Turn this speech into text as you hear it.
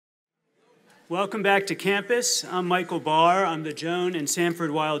Welcome back to campus. I'm Michael Barr. I'm the Joan and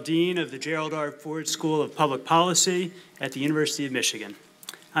Sanford Weill Dean of the Gerald R. Ford School of Public Policy at the University of Michigan.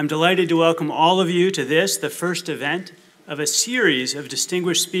 I'm delighted to welcome all of you to this, the first event of a series of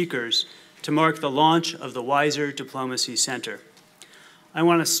distinguished speakers to mark the launch of the Weiser Diplomacy Center. I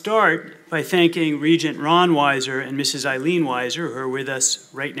want to start by thanking Regent Ron Weiser and Mrs. Eileen Weiser, who are with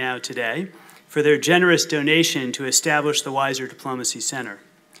us right now today, for their generous donation to establish the Weiser Diplomacy Center.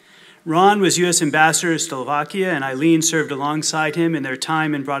 Ron was U.S. Ambassador to Slovakia, and Eileen served alongside him in their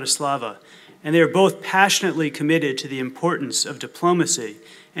time in Bratislava, and they are both passionately committed to the importance of diplomacy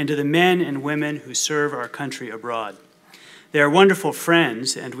and to the men and women who serve our country abroad. They are wonderful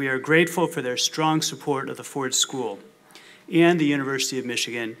friends, and we are grateful for their strong support of the Ford School and the University of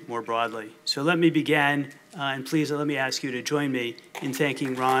Michigan more broadly. So let me begin, and please let me ask you to join me in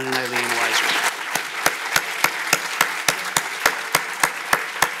thanking Ron and Eileen Weiser.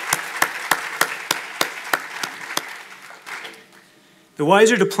 The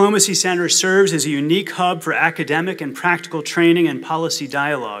Weiser Diplomacy Center serves as a unique hub for academic and practical training and policy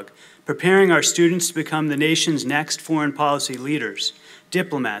dialogue, preparing our students to become the nation's next foreign policy leaders,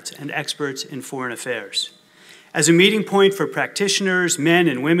 diplomats, and experts in foreign affairs. As a meeting point for practitioners, men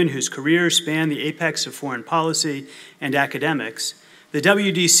and women whose careers span the apex of foreign policy and academics, the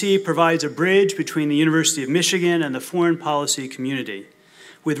WDC provides a bridge between the University of Michigan and the foreign policy community.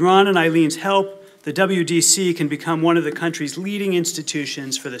 With Ron and Eileen's help, the WDC can become one of the country's leading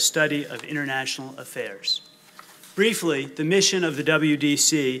institutions for the study of international affairs. Briefly, the mission of the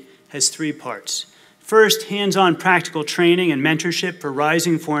WDC has three parts. First, hands-on practical training and mentorship for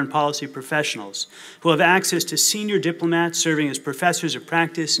rising foreign policy professionals who have access to senior diplomats serving as professors of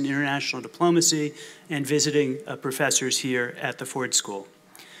practice in international diplomacy and visiting professors here at the Ford School.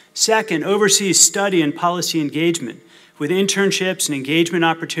 Second, overseas study and policy engagement with internships and engagement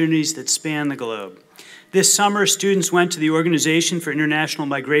opportunities that span the globe. This summer, students went to the Organization for International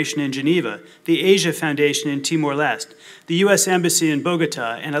Migration in Geneva, the Asia Foundation in Timor-Leste, the U.S. Embassy in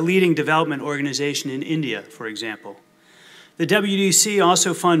Bogota, and a leading development organization in India, for example. The WDC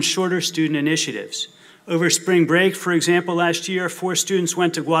also funds shorter student initiatives. Over spring break, for example, last year, 4 students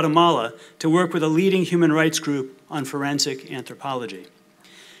went to Guatemala to work with a leading human rights group on forensic anthropology.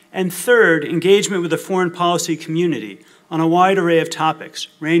 And third, engagement with the foreign policy community on a wide array of topics,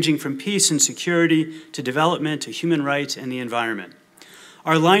 ranging from peace and security to development to human rights and the environment.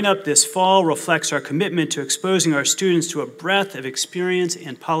 Our lineup this fall reflects our commitment to exposing our students to a breadth of experience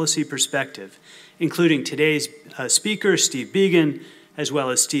and policy perspective, including today's speaker, Steve Biegun, as well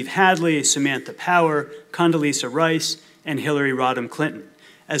as Steve Hadley, Samantha Power, Condoleezza Rice, and Hillary Rodham Clinton,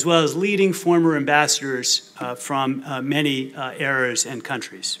 as well as leading former ambassadors from many eras and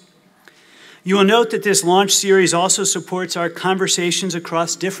countries. You will note that this launch series also supports our Conversations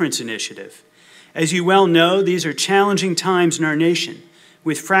Across Difference initiative. As you well know, these are challenging times in our nation,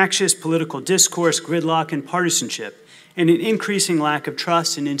 with fractious political discourse, gridlock, and partisanship, and an increasing lack of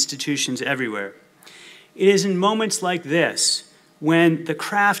trust in institutions everywhere. It is in moments like this when the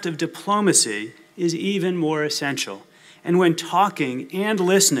craft of diplomacy is even more essential, and when talking and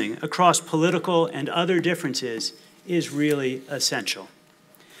listening across political and other differences is really essential.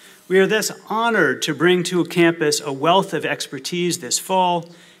 We are thus honored to bring to campus a wealth of expertise this fall,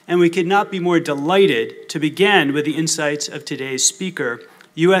 and we could not be more delighted to begin with the insights of today's speaker,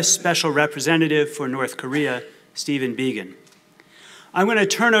 U.S. Special Representative for North Korea, Stephen Biegun. I'm going to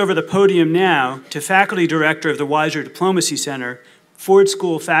turn over the podium now to Faculty Director of the Weiser Diplomacy Center, Ford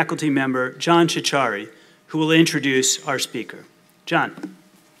School faculty member John Ciccari, who will introduce our speaker. John.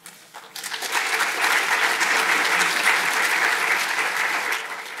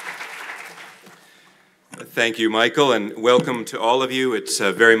 Thank you, Michael, and welcome to all of you. It's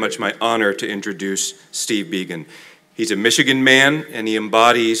very much my honor to introduce Steve Biegun. He's a Michigan man, and he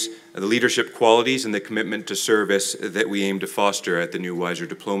embodies the leadership qualities and the commitment to service that we aim to foster at the new Weiser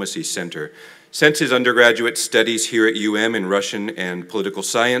Diplomacy Center. Since his undergraduate studies here at UM in Russian and political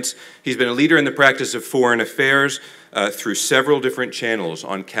science, he's been a leader in the practice of foreign affairs through several different channels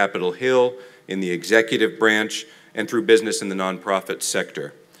on Capitol Hill, in the executive branch, and through business in the nonprofit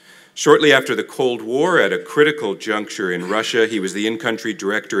sector. Shortly after the Cold War, at a critical juncture in Russia, he was the in-country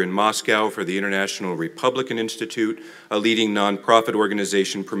director in Moscow for the International Republican Institute, a leading nonprofit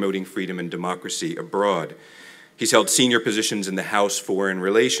organization promoting freedom and democracy abroad. He's held senior positions in the House Foreign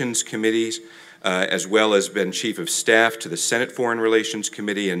Relations Committees, as well as been Chief of Staff to the Senate Foreign Relations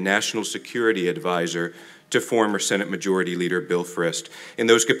Committee and National Security Advisor to former Senate Majority Leader Bill Frist. In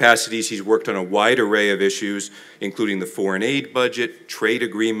those capacities, he's worked on a wide array of issues, including the foreign aid budget, trade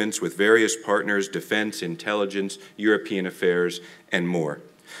agreements with various partners, defense, intelligence, European affairs, and more.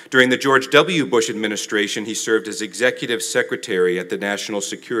 During the George W. Bush administration, he served as executive secretary at the National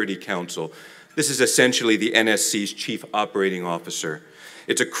Security Council. This is essentially the NSC's chief operating officer.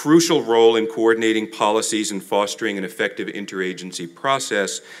 It's a crucial role in coordinating policies and fostering an effective interagency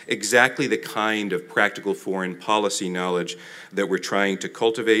process, exactly the kind of practical foreign policy knowledge that we're trying to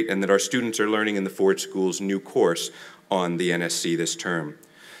cultivate and that our students are learning in the Ford School's new course on the NSC this term.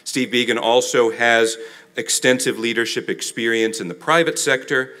 Steve Biegun also has extensive leadership experience in the private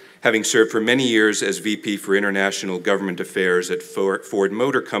sector, having served for many years as VP for International Government Affairs at Ford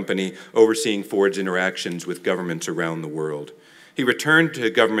Motor Company, overseeing Ford's interactions with governments around the world. He returned to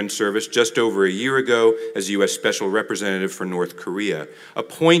government service just over a year ago as U.S. Special Representative for North Korea,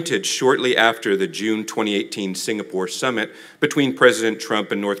 appointed shortly after the June 2018 Singapore summit between President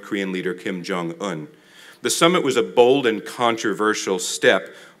Trump and North Korean leader Kim Jong-un. The summit was a bold and controversial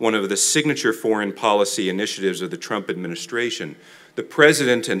step, one of the signature foreign policy initiatives of the Trump administration. The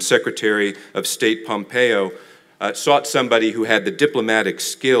President and Secretary of State Pompeo sought somebody who had the diplomatic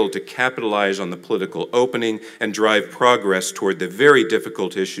skill to capitalize on the political opening and drive progress toward the very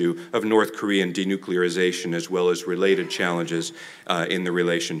difficult issue of North Korean denuclearization, as well as related challenges in the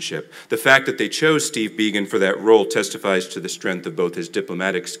relationship. The fact that they chose Steve Biegun for that role testifies to the strength of both his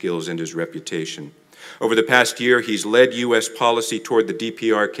diplomatic skills and his reputation. Over the past year, he's led U.S. policy toward the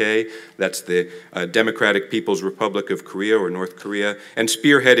DPRK, that's the Democratic People's Republic of Korea, or North Korea, and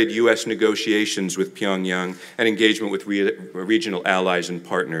spearheaded U.S. negotiations with Pyongyang and engagement with regional allies and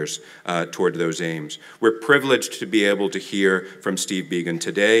partners toward those aims. We're privileged to be able to hear from Steve Biegun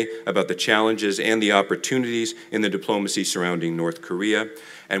today about the challenges and the opportunities in the diplomacy surrounding North Korea.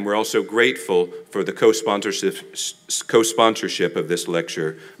 And we're also grateful for the co-sponsorship of this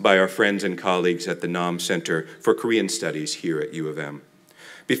lecture by our friends and colleagues at the Nam Center for Korean Studies here at U of M.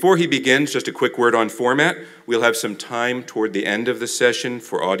 Before he begins, just a quick word on format. We'll have some time toward the end of the session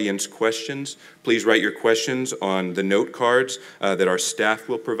for audience questions. Please write your questions on the note cards that our staff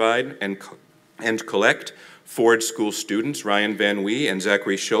will provide and collect. Ford School students, Ryan Van Wee and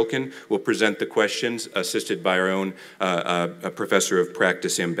Zachary Shulkin, will present the questions, assisted by our own Professor of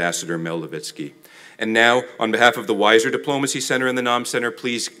Practice, Ambassador Mel Levitsky. And now, on behalf of the Weiser Diplomacy Center and the Nam Center,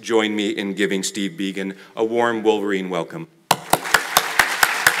 please join me in giving Steve Biegun a warm Wolverine welcome.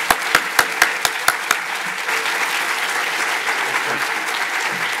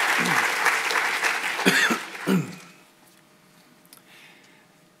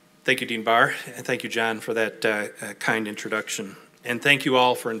 Thank you, Dean Barr, and thank you, John, for that kind introduction. And thank you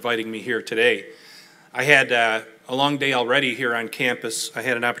all for inviting me here today. I had a long day already here on campus. I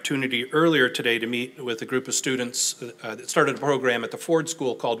had an opportunity earlier today to meet with a group of students that started a program at the Ford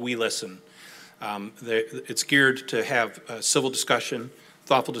School called We Listen. It's geared to have civil discussion,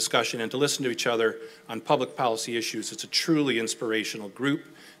 thoughtful discussion, and to listen to each other on public policy issues. It's a truly inspirational group,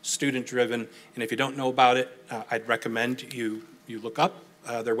 student-driven, and if you don't know about it, I'd recommend you look up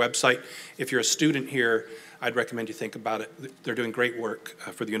their website. If you're a student here, I'd recommend you think about it. They're doing great work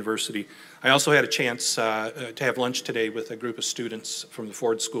for the university. I also had a chance to have lunch today with a group of students from the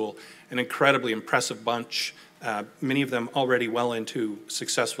Ford School, an incredibly impressive bunch, many of them already well into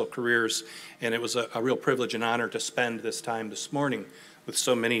successful careers, and it was a real privilege and honor to spend this time this morning with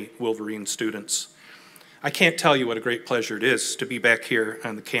so many Wolverine students. I can't tell you what a great pleasure it is to be back here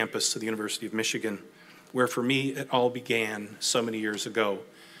on the campus of the University of Michigan, where for me it all began so many years ago.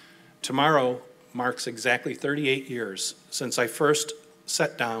 Tomorrow marks exactly 38 years since I first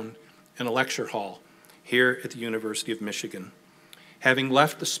sat down in a lecture hall here at the University of Michigan. Having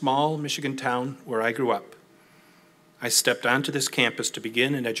left the small Michigan town where I grew up, I stepped onto this campus to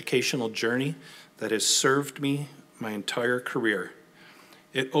begin an educational journey that has served me my entire career.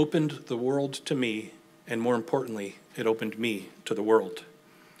 It opened the world to me, and more importantly, it opened me to the world.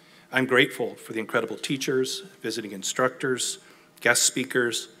 I'm grateful for the incredible teachers, visiting instructors, guest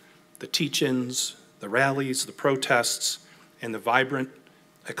speakers, the teach-ins, the rallies, the protests, and the vibrant,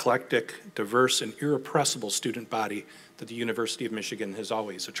 eclectic, diverse, and irrepressible student body that the University of Michigan has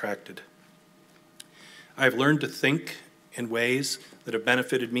always attracted. I've learned to think in ways that have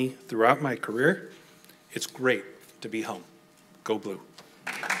benefited me throughout my career. It's great to be home. Go Blue.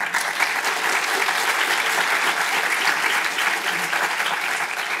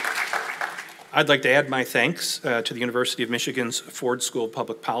 I'd like to add my thanks to the University of Michigan's Ford School of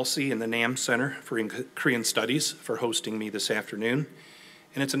Public Policy and the Nam Center for Korean Studies for hosting me this afternoon.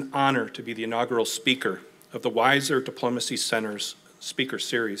 And it's an honor to be the inaugural speaker of the Weiser Diplomacy Center's speaker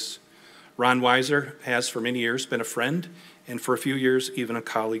series. Ron Weiser has for many years been a friend and for a few years even a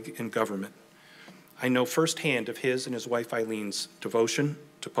colleague in government. I know firsthand of his and his wife Eileen's devotion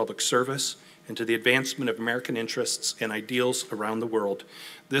to public service and to the advancement of American interests and ideals around the world,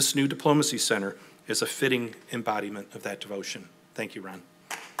 this new diplomacy center is a fitting embodiment of that devotion. Thank you, Ron.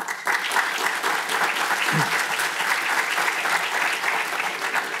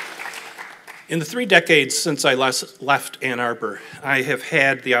 In the 3 decades since I left Ann Arbor, I have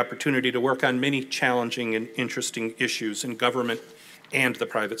had the opportunity to work on many challenging and interesting issues in government and the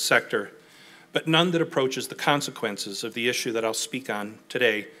private sector, but none that approaches the consequences of the issue that I'll speak on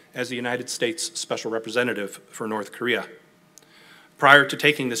today as the United States Special Representative for North Korea. Prior to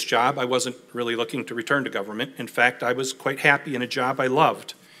taking this job, I wasn't really looking to return to government. In fact, I was quite happy in a job I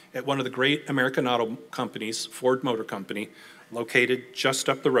loved at one of the great American auto companies, Ford Motor Company, located just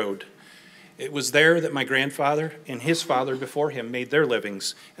up the road. It was there that my grandfather and his father before him made their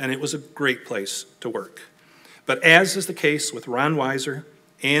livings, and it was a great place to work. But as is the case with Ron Weiser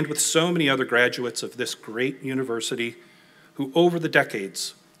and with so many other graduates of this great university who over the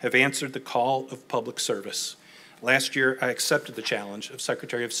decades have answered the call of public service, last year I accepted the challenge of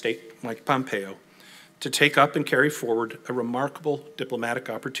Secretary of State Mike Pompeo to take up and carry forward a remarkable diplomatic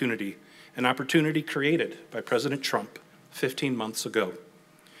opportunity, an opportunity created by President Trump 15 months ago.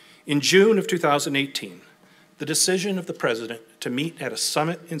 In June of 2018, the decision of the President to meet at a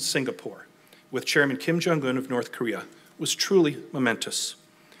summit in Singapore with Chairman Kim Jong-un of North Korea was truly momentous.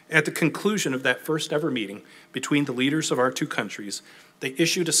 At the conclusion of that first ever meeting between the leaders of our two countries, they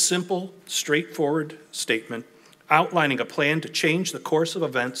issued a simple, straightforward statement outlining a plan to change the course of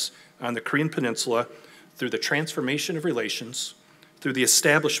events on the Korean Peninsula through the transformation of relations, through the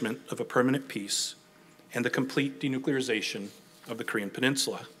establishment of a permanent peace, and the complete denuclearization of the Korean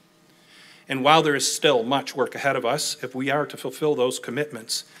Peninsula. And while there is still much work ahead of us if we are to fulfill those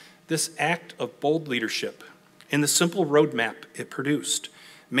commitments, this act of bold leadership and the simple roadmap it produced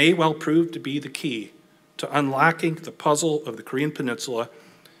may well prove to be the key to unlocking the puzzle of the Korean Peninsula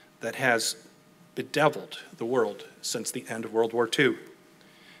that has bedeviled the world since the end of World War II.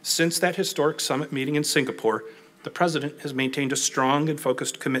 Since that historic summit meeting in Singapore, the President has maintained a strong and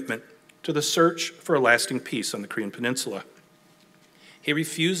focused commitment to the search for a lasting peace on the Korean Peninsula. He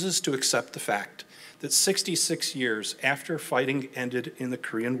refuses to accept the fact that 66 years after fighting ended in the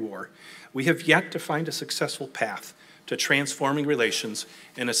Korean War, we have yet to find a successful path to transforming relations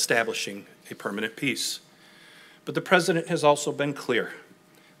and establishing a permanent peace. But the President has also been clear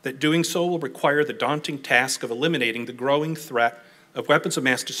that doing so will require the daunting task of eliminating the growing threat of weapons of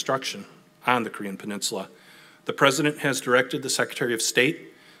mass destruction on the Korean Peninsula. The President has directed the Secretary of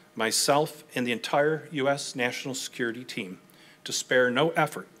State, myself, and the entire U.S. national security team to spare no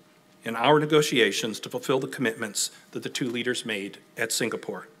effort in our negotiations to fulfill the commitments that the two leaders made at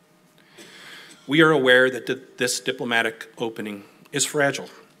Singapore. We are aware that this diplomatic opening is fragile.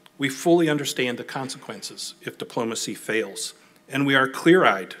 We fully understand the consequences if diplomacy fails, and we are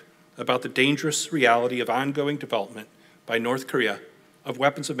clear-eyed about the dangerous reality of ongoing development by North Korea of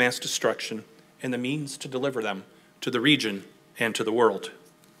weapons of mass destruction and the means to deliver them to the region and to the world.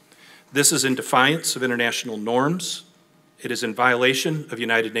 This is in defiance of international norms. It is in violation of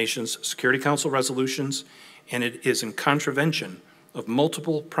United Nations Security Council resolutions, and it is in contravention of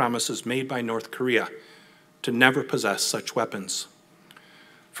multiple promises made by North Korea to never possess such weapons.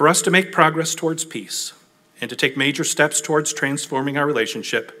 For us to make progress towards peace and to take major steps towards transforming our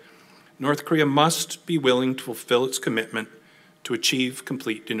relationship, North Korea must be willing to fulfill its commitment to achieve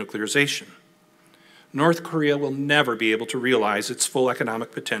complete denuclearization. North Korea will never be able to realize its full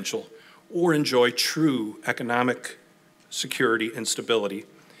economic potential or enjoy true economic security and stability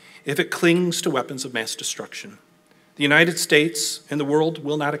if it clings to weapons of mass destruction. The United States and the world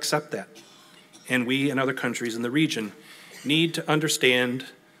will not accept that, and we and other countries in the region need to understand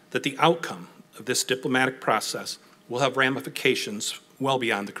that the outcome of this diplomatic process will have ramifications well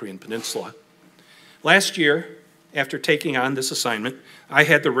beyond the Korean Peninsula. Last year, after taking on this assignment, I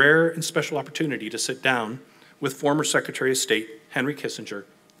had the rare and special opportunity to sit down with former Secretary of State Henry Kissinger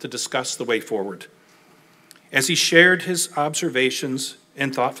to discuss the way forward. As he shared his observations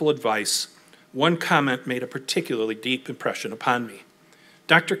and thoughtful advice, one comment made a particularly deep impression upon me.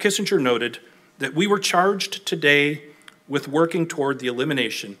 Dr. Kissinger noted that we were charged today with working toward the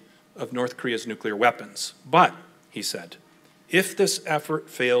elimination of North Korea's nuclear weapons. But, he said, if this effort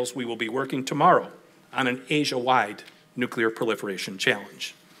fails, we will be working tomorrow on an Asia-wide nuclear proliferation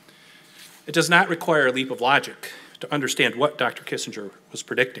challenge. It does not require a leap of logic to understand what Dr. Kissinger was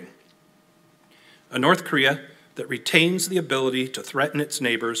predicting. A North Korea that retains the ability to threaten its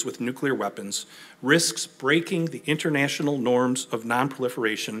neighbors with nuclear weapons risks breaking the international norms of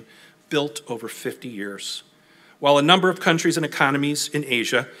nonproliferation built over 50 years. While a number of countries and economies in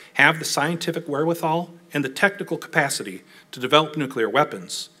Asia have the scientific wherewithal and the technical capacity to develop nuclear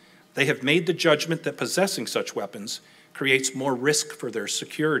weapons, They have made the judgment that possessing such weapons creates more risk for their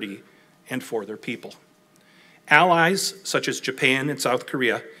security and for their people. Allies such as Japan and South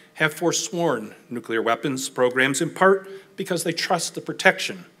Korea have forsworn nuclear weapons programs in part because they trust the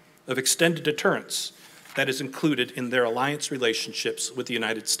protection of extended deterrence that is included in their alliance relationships with the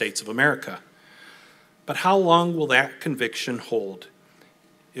United States of America. But how long will that conviction hold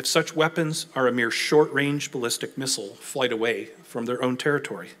if such weapons are a mere short-range ballistic missile flight away from their own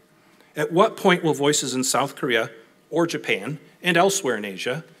territory? At what point will voices in South Korea or Japan and elsewhere in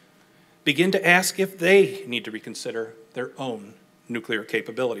Asia begin to ask if they need to reconsider their own nuclear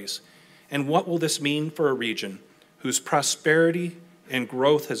capabilities? And what will this mean for a region whose prosperity and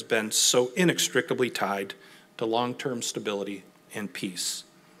growth has been so inextricably tied to long-term stability and peace?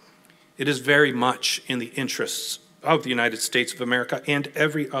 It is very much in the interests of the United States of America and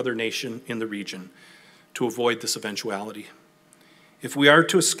every other nation in the region to avoid this eventuality. If we are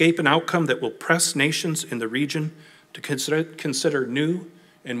to escape an outcome that will press nations in the region to consider new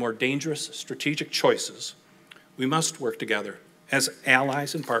and more dangerous strategic choices, we must work together as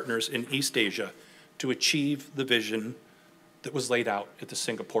allies and partners in East Asia to achieve the vision that was laid out at the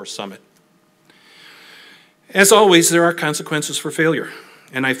Singapore summit. As always, there are consequences for failure,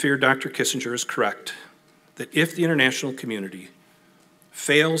 and I fear Dr. Kissinger is correct that if the international community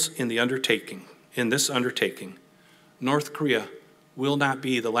fails in this undertaking, North Korea will not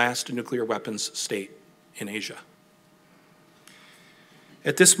be the last nuclear weapons state in Asia.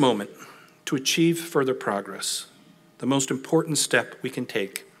 At this moment, to achieve further progress, the most important step we can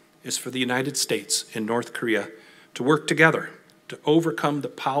take is for the United States and North Korea to work together to overcome the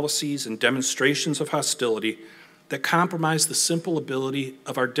policies and demonstrations of hostility that compromise the simple ability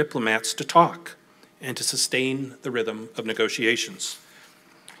of our diplomats to talk and to sustain the rhythm of negotiations.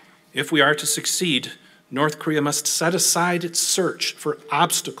 If we are to succeed, North Korea must set aside its search for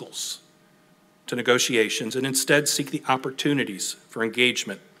obstacles to negotiations and instead seek the opportunities for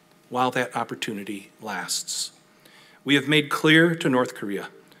engagement while that opportunity lasts. We have made clear to North Korea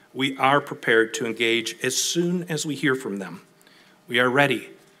we are prepared to engage as soon as we hear from them. We are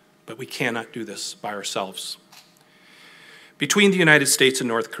ready, but we cannot do this by ourselves. Between the United States and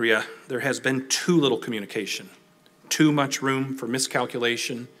North Korea, there has been too little communication, too much room for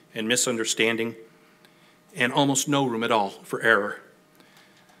miscalculation and misunderstanding, and almost no room at all for error.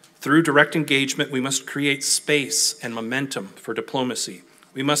 Through direct engagement, we must create space and momentum for diplomacy.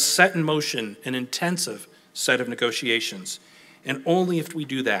 We must set in motion an intensive set of negotiations, and only if we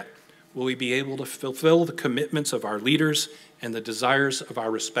do that will we be able to fulfill the commitments of our leaders and the desires of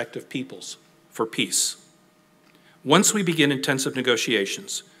our respective peoples for peace. Once we begin intensive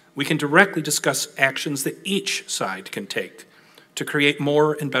negotiations, we can directly discuss actions that each side can take to create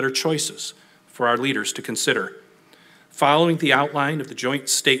more and better choices for our leaders to consider. Following the outline of the joint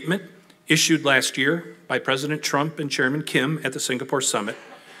statement issued last year by President Trump and Chairman Kim at the Singapore summit,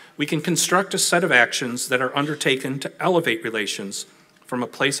 we can construct a set of actions that are undertaken to elevate relations from a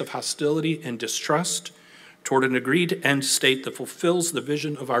place of hostility and distrust toward an agreed end state that fulfills the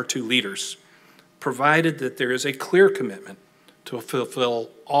vision of our two leaders, provided that there is a clear commitment to fulfill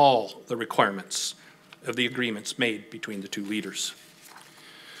all the requirements of the agreements made between the two leaders.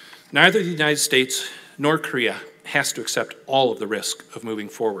 Neither the United States nor Korea has to accept all of the risk of moving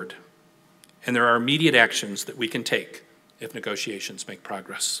forward, and there are immediate actions that we can take if negotiations make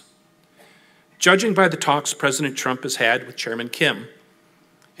progress. Judging by the talks President Trump has had with Chairman Kim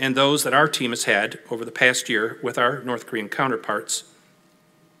and those that our team has had over the past year with our North Korean counterparts,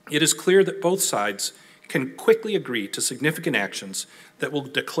 it is clear that both sides can quickly agree to significant actions that will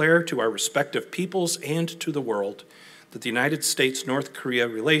declare to our respective peoples and to the world that the United States-North Korea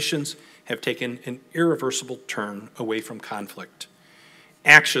relations have taken an irreversible turn away from conflict.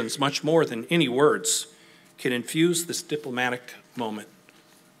 Actions, much more than any words, can infuse this diplomatic moment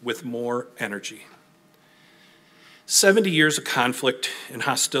with more energy. 70 years of conflict and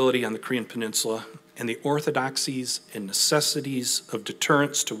hostility on the Korean Peninsula and the orthodoxies and necessities of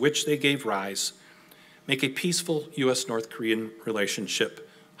deterrence to which they gave rise make a peaceful U.S. North Korean relationship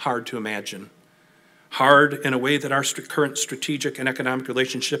hard to imagine. Hard in a way that our current strategic and economic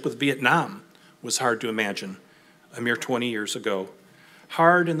relationship with Vietnam was hard to imagine a mere 20 years ago.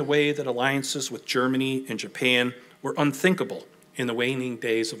 Hard in the way that alliances with Germany and Japan were unthinkable in the waning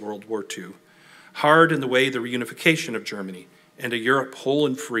days of World War II. Hard in the way the reunification of Germany and a Europe whole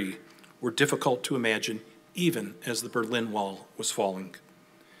and free were difficult to imagine even as the Berlin Wall was falling.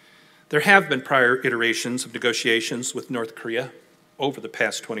 There have been prior iterations of negotiations with North Korea over the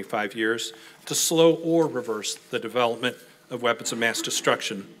past 25 years to slow or reverse the development of weapons of mass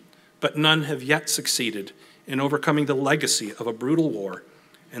destruction, but none have yet succeeded in overcoming the legacy of a brutal war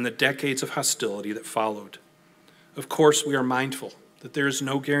and the decades of hostility that followed. Of course, we are mindful that there is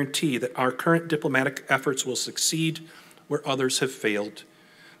no guarantee that our current diplomatic efforts will succeed where others have failed.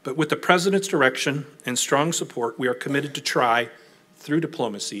 But with the President's direction and strong support, we are committed to try, through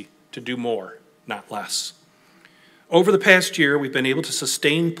diplomacy, to do more, not less. Over the past year, we've been able to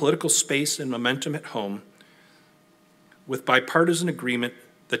sustain political space and momentum at home with bipartisan agreement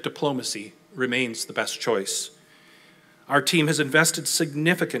that diplomacy remains the best choice. Our team has invested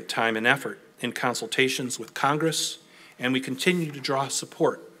significant time and effort in consultations with Congress, and we continue to draw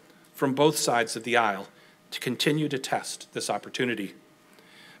support from both sides of the aisle to continue to test this opportunity.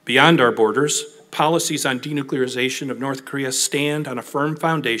 Beyond our borders, policies on denuclearization of North Korea stand on a firm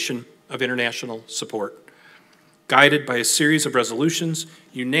foundation of international support, guided by a series of resolutions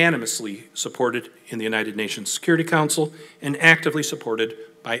unanimously supported in the United Nations Security Council and actively supported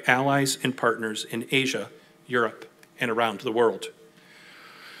by allies and partners in Asia, Europe, and around the world.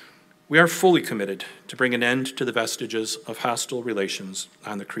 We are fully committed to bring an end to the vestiges of hostile relations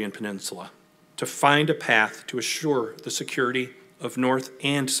on the Korean Peninsula, to find a path to assure the security of North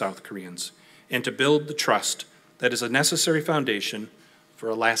and South Koreans, and to build the trust that is a necessary foundation for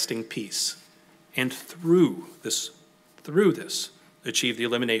a lasting peace, and through this, achieve the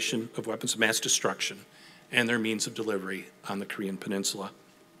elimination of weapons of mass destruction and their means of delivery on the Korean Peninsula.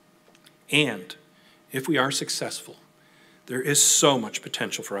 And if we are successful, there is so much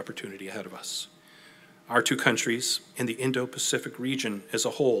potential for opportunity ahead of us. Our two countries and the Indo-Pacific region as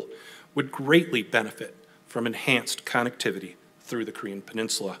a whole would greatly benefit from enhanced connectivity through the Korean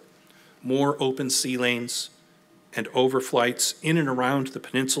Peninsula. More open sea lanes and overflights in and around the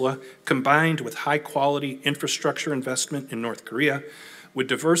peninsula, combined with high-quality infrastructure investment in North Korea, would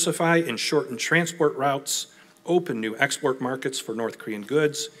diversify and shorten transport routes, open new export markets for North Korean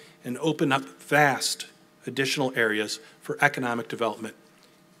goods, and open up vast additional areas for economic development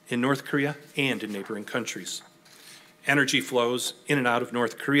in North Korea and in neighboring countries. Energy flows in and out of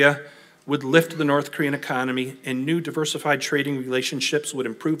North Korea would lift the North Korean economy, and new diversified trading relationships would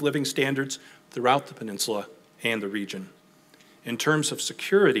improve living standards throughout the peninsula and the region. In terms of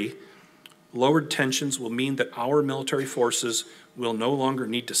security, lowered tensions will mean that our military forces will no longer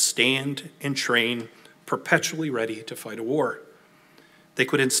need to stand and train, perpetually ready to fight a war. They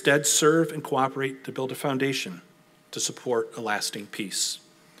could instead serve and cooperate to build a foundation to support a lasting peace.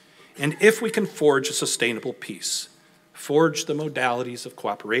 And if we can forge a sustainable peace, forge the modalities of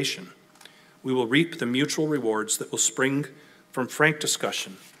cooperation, we will reap the mutual rewards that will spring from frank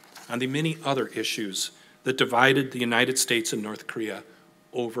discussion on the many other issues that divided the United States and North Korea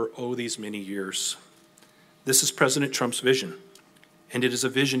over these many years. This is President Trump's vision, and it is a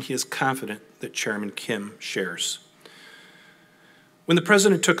vision he is confident that Chairman Kim shares. When the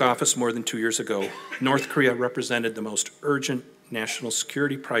President took office more than 2 years ago, North Korea represented the most urgent national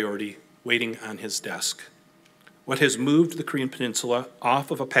security priority waiting on his desk. What has moved the Korean Peninsula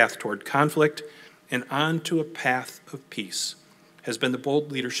off of a path toward conflict and onto a path of peace has been the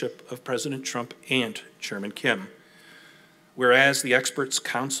bold leadership of President Trump and Chairman Kim. Whereas the experts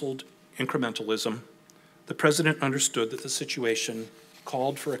counseled incrementalism, the President understood that the situation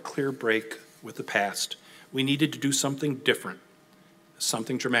called for a clear break with the past. We needed to do something different,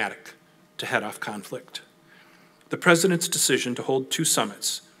 something dramatic, to head off conflict. The President's decision to hold 2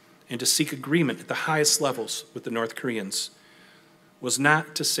 summits and to seek agreement at the highest levels with the North Koreans was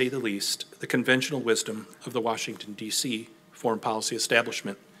not, to say the least, the conventional wisdom of the Washington, D.C. foreign policy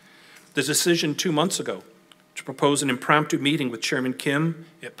establishment. The decision 2 months ago to propose an impromptu meeting with Chairman Kim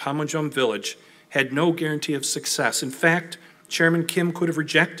at Panmunjom Village had no guarantee of success. In fact, Chairman Kim could have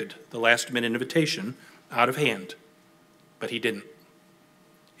rejected the last-minute invitation out of hand, but he didn't.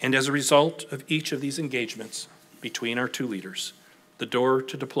 And as a result of each of these engagements between our 2 leaders, the door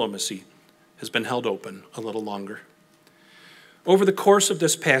to diplomacy has been held open a little longer. Over the course of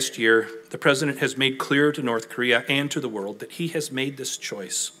this past year, the President has made clear to North Korea and to the world that he has made this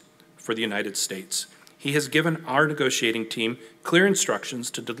choice for the United States. He has given our negotiating team clear instructions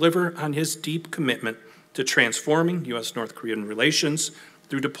to deliver on his deep commitment to transforming U.S. North Korean relations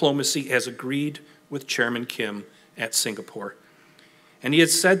through diplomacy as agreed with Chairman Kim at Singapore. And he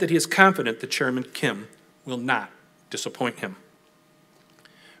has said that he is confident that Chairman Kim will not disappoint him.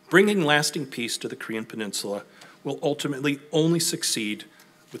 Bringing lasting peace to the Korean Peninsula will ultimately only succeed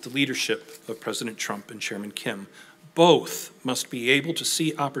with the leadership of President Trump and Chairman Kim. Both must be able to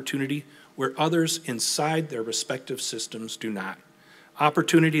see opportunity where others inside their respective systems do not.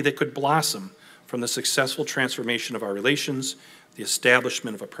 Opportunity that could blossom from the successful transformation of our relations, the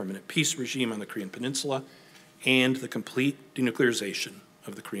establishment of a permanent peace regime on the Korean Peninsula, and the complete denuclearization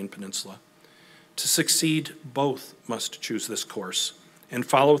of the Korean Peninsula. To succeed, both must choose this course, and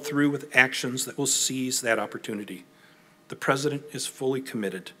follow through with actions that will seize that opportunity. The President is fully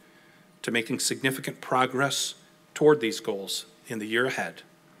committed to making significant progress toward these goals in the year ahead.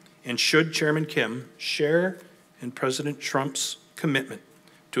 And should Chairman Kim share in President Trump's commitment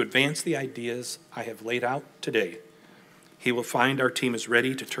to advance the ideas I have laid out today, he will find our team is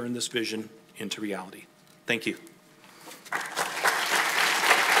ready to turn this vision into reality. Thank you.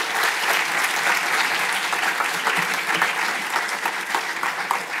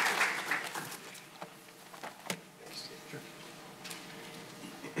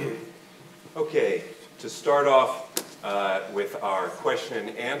 Okay, to start off with our question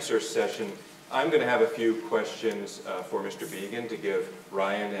and answer session, I'm going to have a few questions for Mr. Biegun to give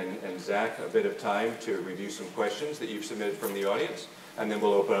Ryan and Zach a bit of time to review some questions that you've submitted from the audience, and then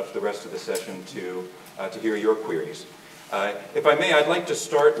we'll open up the rest of the session to hear your queries. If I may, I'd like to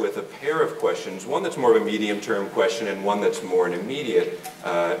start with a pair of questions, one that's more of a medium-term question and one that's more an immediate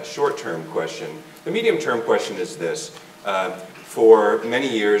short-term question. The medium-term question is this. For many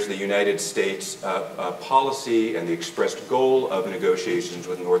years, the United States policy and the expressed goal of negotiations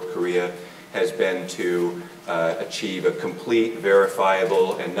with North Korea has been to achieve a complete,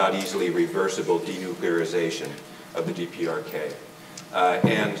 verifiable, and not easily reversible denuclearization of the DPRK.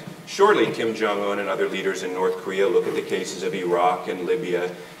 And shortly, Kim Jong-un and other leaders in North Korea look at the cases of Iraq and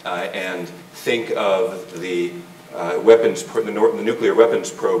Libya and think of the nuclear weapons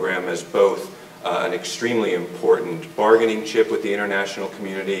program as both an extremely important bargaining chip with the international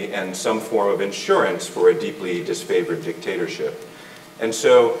community and some form of insurance for a deeply disfavored dictatorship. And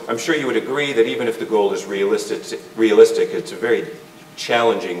so I'm sure you would agree that even if the goal is realistic, it's a very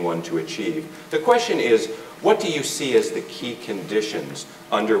challenging one to achieve. The question is, what do you see as the key conditions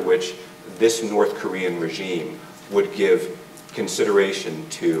under which this North Korean regime would give consideration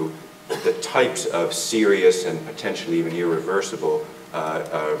to the types of serious and potentially even irreversible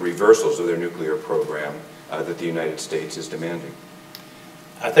reversals of their nuclear program that the United States is demanding?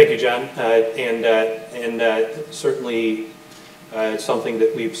 Thank you, John. Certainly it's something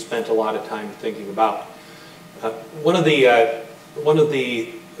that we've spent a lot of time thinking about.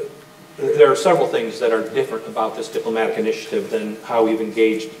 There are several things that are different about this diplomatic initiative than how we've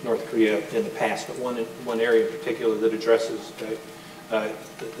engaged North Korea in the past, but one area in particular that addresses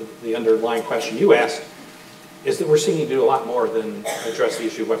the underlying question you asked is that we're seeking to do a lot more than address the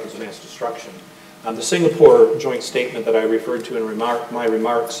issue of weapons of mass destruction. The Singapore joint statement that I referred to in my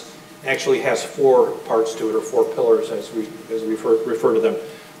remarks actually has 4 parts to it, or 4 pillars as we refer to them.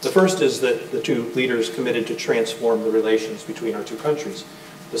 The first is that the two leaders committed to transform the relations between our two countries.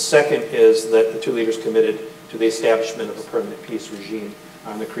 The second is that the two leaders committed to the establishment of a permanent peace regime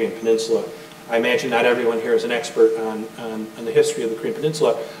on the Korean Peninsula. I imagine not everyone here is an expert on the history of the Korean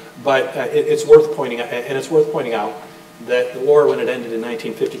Peninsula, but it's worth pointing out that the war, when it ended in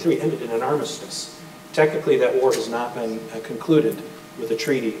 1953, ended in an armistice. Technically, that war has not been concluded with a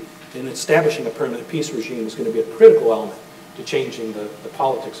treaty, and establishing a permanent peace regime is going to be a critical element to changing the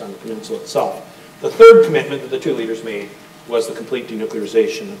politics on the peninsula itself. The third commitment that the two leaders made was the complete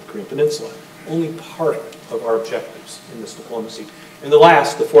denuclearization of the Korean Peninsula, only part of our objectives in this diplomacy. And the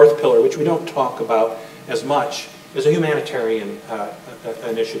last, the fourth pillar, which we don't talk about as much, is a humanitarian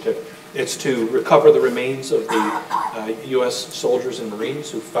initiative. It's to recover the remains of the U.S. soldiers and Marines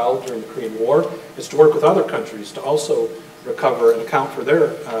who fell during the Korean War. It's to work with other countries to also recover and account for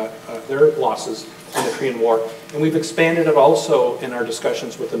their losses in the Korean War. And we've expanded it also in our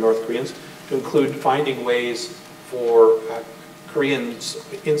discussions with the North Koreans to include finding ways for Koreans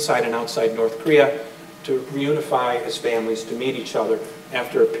inside and outside North Korea to reunify as families, to meet each other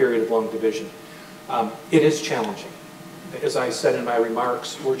after a period of long division. It is challenging. As I said in my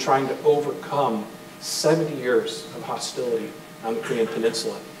remarks, we're trying to overcome 70 years of hostility on the Korean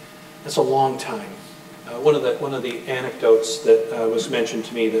Peninsula. That's a long time. One of the anecdotes that was mentioned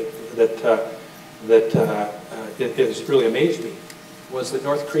to me that has really amazed me was that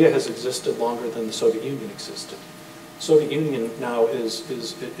North Korea has existed longer than the Soviet Union existed. The Soviet Union now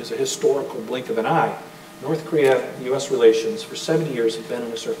is a historical blink of an eye. North Korea-U.S. relations for 70 years have been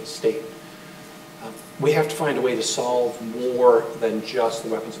in a certain state. We have to find a way to solve more than just the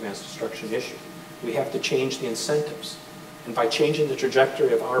weapons of mass destruction issue. We have to change the incentives. And by changing the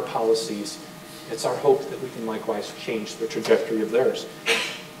trajectory of our policies, it's our hope that we can likewise change the trajectory of theirs.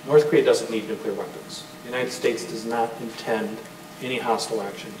 North Korea doesn't need nuclear weapons. The United States does not intend any hostile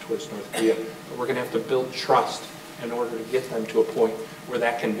action towards North Korea. But we're going to have to build trust in order to get them to a point where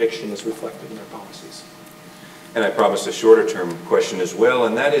that conviction is reflected in their policies. And I promised a shorter term question as well,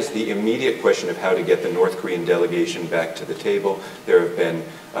 and that is the immediate question of how to get the North Korean delegation back to the table. There have been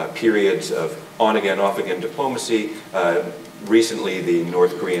periods of on-again, off-again diplomacy. Recently, the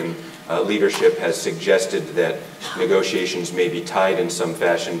North Korean leadership has suggested that negotiations may be tied in some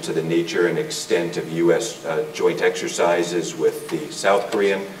fashion to the nature and extent of U.S. Joint exercises with the South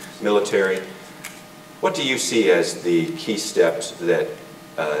Korean military. What do you see as the key steps that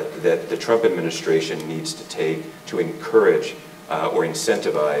the Trump administration needs to take to encourage or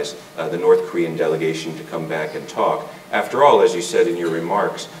incentivize the North Korean delegation to come back and talk? After all, as you said in your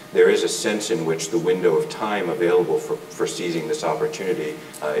remarks, there is a sense in which the window of time available for seizing this opportunity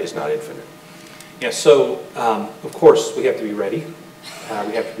is not infinite. Yeah, so of course we have to be ready,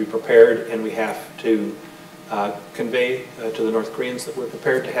 we have to be prepared, and we have to convey to the North Koreans that we're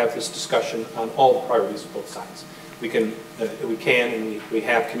prepared to have this discussion on all the priorities of both sides. We can and we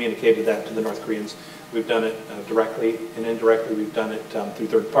have communicated that to the North Koreans. We've done it directly and indirectly. We've done it through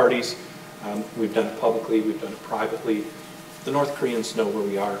third parties. We've done it publicly. We've done it privately. The North Koreans know where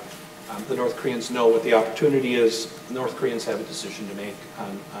we are. The North Koreans know what the opportunity is. The North Koreans have a decision to make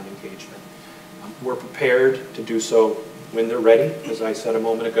on engagement. We're prepared to do so when they're ready, as I said a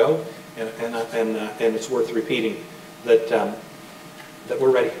moment ago, and it's worth repeating that that we're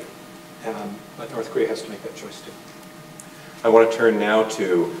ready. But North Korea has to make that choice too. I want to turn now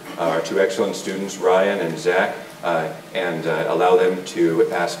to our two excellent students, Ryan and Zach, and allow them to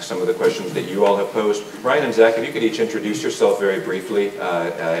ask some of the questions that you all have posed. Ryan and Zach, if you could each introduce yourself very briefly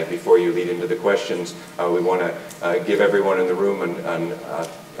before you lead into the questions. We want to give everyone in the room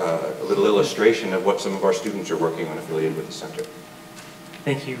a little illustration of what some of our students are working on affiliated with the center.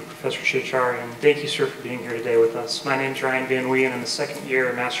 Thank you, Professor Chichar, and thank you, sir, for being here today with us. My name is Ryan Van Ween. I'm a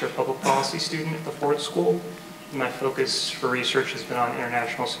second-year Master of Public Policy student at the Ford School. My focus for research has been on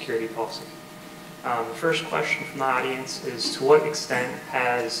international security policy. The first question from the audience is, to what extent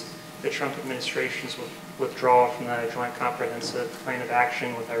has the Trump administration's withdrawal from the Joint Comprehensive Plan of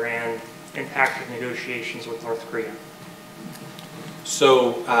Action with Iran impacted negotiations with North Korea?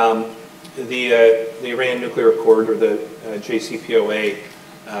 So the Iran nuclear accord, or the JCPOA,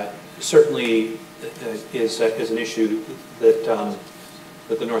 certainly is an issue that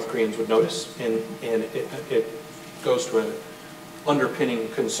the North Koreans would notice, and it goes to an underpinning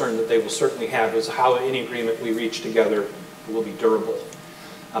concern that they will certainly have, is how any agreement we reach together will be durable.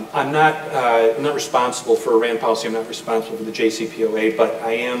 I'm not responsible for Iran policy. I'm not responsible for the JCPOA, but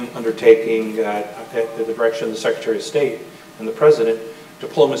I am undertaking, at the direction of the Secretary of State and the President,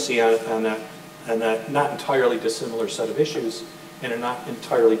 diplomacy on a not entirely dissimilar set of issues and a not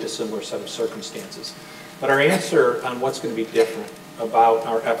entirely dissimilar set of circumstances. But our answer on what's going to be different about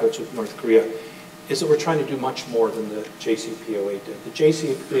our efforts with North Korea is that we're trying to do much more than the JCPOA did. The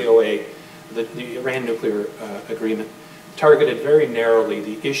JCPOA, the Iran nuclear agreement, targeted very narrowly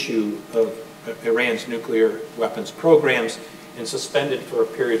the issue of Iran's nuclear weapons programs and suspended for a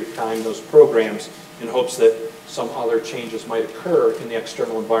period of time those programs in hopes that some other changes might occur in the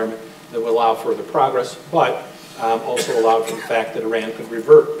external environment that would allow further progress, but also allowed for the fact that Iran could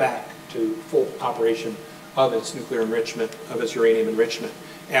revert back to full operation of its nuclear enrichment, of its uranium enrichment,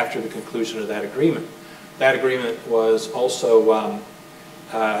 after the conclusion of that agreement. That agreement was also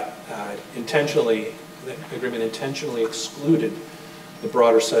intentionally excluded the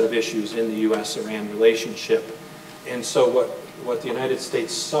broader set of issues in the U.S.-Iran relationship. And so what the United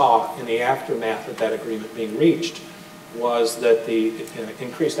States saw in the aftermath of that agreement being reached was that the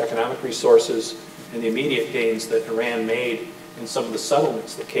increased economic resources and the immediate gains that Iran made in some of the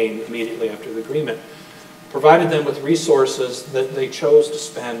settlements that came immediately after the agreement provided them with resources that they chose to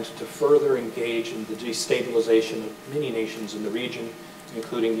spend to further engage in the destabilization of many nations in the region,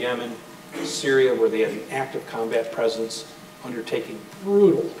 including Yemen, Syria, where they had an active combat presence, undertaking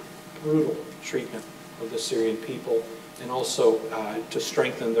brutal treatment of the Syrian people, and also to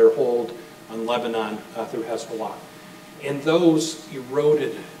strengthen their hold on Lebanon through Hezbollah. And those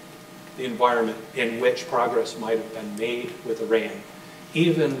eroded the environment in which progress might have been made with Iran,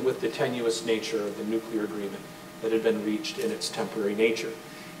 even with the tenuous nature of the nuclear agreement that had been reached in its temporary nature.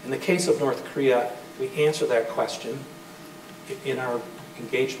 In the case of North Korea, we answer that question in our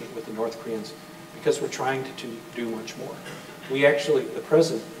engagement with the North Koreans because we're trying to do much more. We actually, the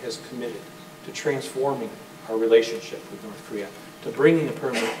President has committed to transforming our relationship with North Korea, to bringing a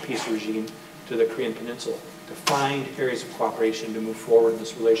permanent peace regime to the Korean Peninsula, to find areas of cooperation to move forward in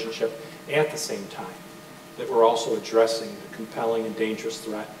this relationship at the same time that we're also addressing the compelling and dangerous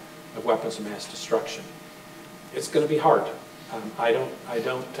threat of weapons of mass destruction. It's going to be hard. I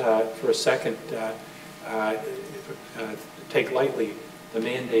don't for a second take lightly the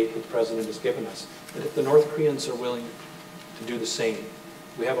mandate that the President has given us. But if the North Koreans are willing to do the same,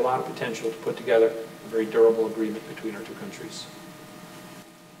 we have a lot of potential to put together a very durable agreement between our two countries.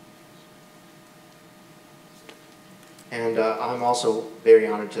 And I'm also very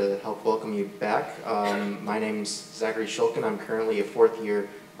honored to help welcome you back. My name's Zachary Shulkin. I'm currently a fourth-year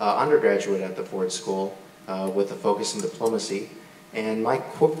undergraduate at the Ford School with a focus in diplomacy. And my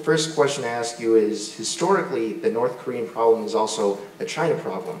first question to ask you is, historically, the North Korean problem is also a China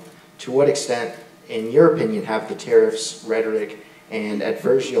problem. To what extent, in your opinion, have the tariffs, rhetoric, and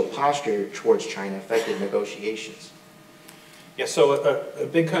adversarial posture towards China affected negotiations? Yeah, so a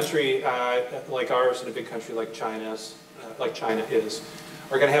big country like ours and a big country like China is,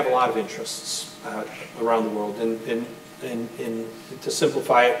 are going to have a lot of interests around the world. And to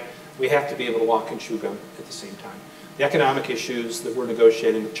simplify it, we have to be able to walk and chew gum at the same time. The economic issues that we're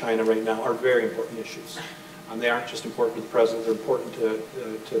negotiating with China right now are very important issues. They aren't just important to the president, they're important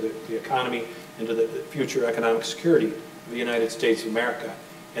to the economy and to the future economic security of the United States of America.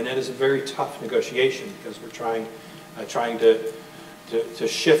 And that is a very tough negotiation because we're trying to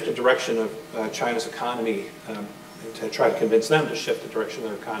shift the direction of China's economy, to try to convince them to shift the direction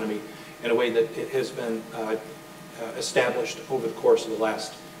of their economy in a way that it has been established over the course of the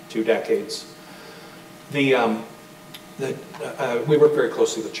last 2 decades. We work very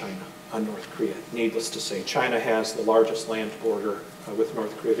closely with China on North Korea. Needless to say, China has the largest land border with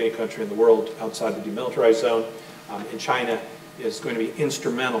North Korea of any country in the world outside the demilitarized zone, and China is going to be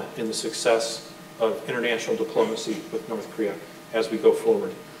instrumental in the success of international diplomacy with North Korea as we go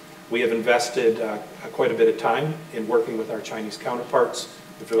forward. We have invested quite a bit of time in working with our Chinese counterparts.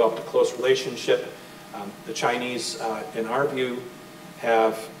 We've developed a close relationship. The Chinese, in our view,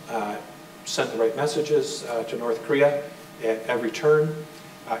 have sent the right messages to North Korea at every turn.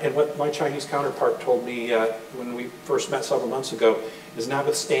 And what my Chinese counterpart told me when we first met several months ago is,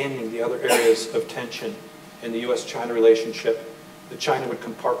 notwithstanding the other areas of tension in the U.S.-China relationship, that China would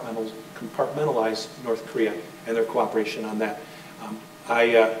compartmentalize North Korea and their cooperation on that.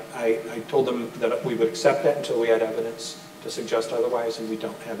 I told them that we would accept that until we had evidence to suggest otherwise, and we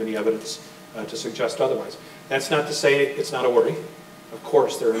don't have any evidence to suggest otherwise. That's not to say it's not a worry. Of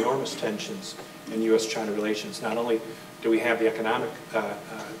course, there are enormous tensions in U.S.-China relations. Not only do we have the economic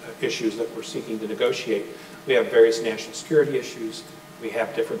issues that we're seeking to negotiate, we have various national security issues. We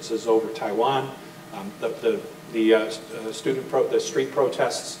have differences over Taiwan. The street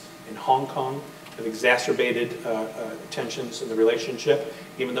protests in Hong Kong have exacerbated tensions in the relationship.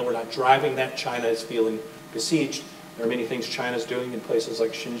 Even though we're not driving that, China is feeling besieged. There are many things China's doing in places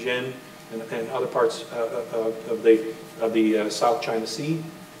like Xinjiang and other parts of the South China Sea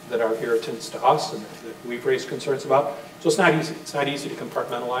that are irritants to us and that we've raised concerns about. So it's not easy. It's not easy to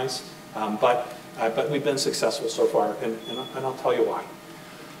compartmentalize, but we've been successful so far, and I'll tell you why.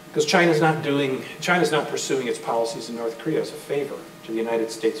 Because China's not pursuing its policies in North Korea as a favor to the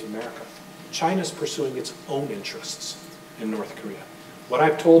United States of America. China's pursuing its own interests in North Korea. What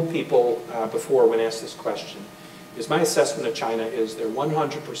I've told people before when asked this question is my assessment of China is they're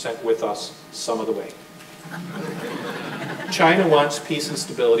 100% with us some of the way. China wants peace and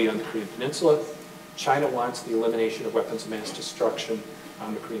stability on the Korean Peninsula. China wants the elimination of weapons of mass destruction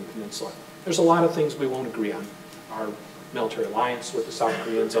on the Korean Peninsula. There's a lot of things we won't agree on. Our military alliance with the South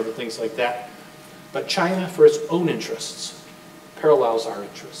Koreans, other things like that. But China, for its own interests, parallels our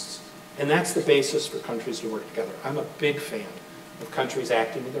interests. And that's the basis for countries to work together. I'm a big fan of countries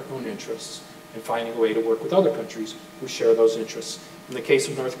acting in their own interests and finding a way to work with other countries who share those interests. In the case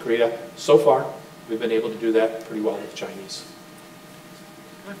of North Korea, so far, we've been able to do that pretty well with the Chinese.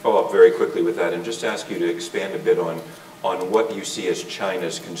 I'll follow up very quickly with that and just ask you to expand a bit on what you see as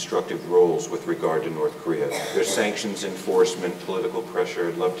China's constructive roles with regard to North Korea. There's sanctions enforcement, political pressure.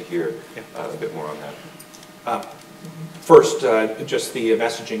 I'd love to hear a bit more on that. First, just the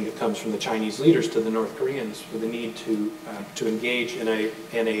messaging that comes from the Chinese leaders to the North Koreans for the need to engage in a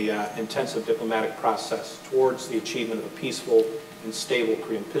intensive diplomatic process towards the achievement of a peaceful and stable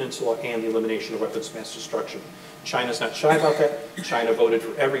Korean Peninsula and the elimination of weapons of mass destruction. China's not shy about that. China voted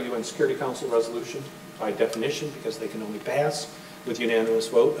for every UN Security Council resolution by definition because they can only pass with unanimous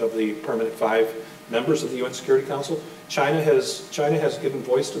vote of the permanent 5 members of the UN Security Council. China has given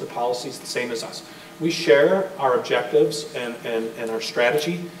voice to the policies the same as us. We share our objectives and our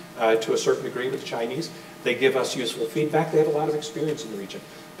strategy to a certain degree with the Chinese. They give us useful feedback. They have a lot of experience in the region.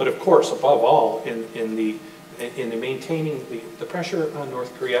 But of course, above all, in maintaining the pressure on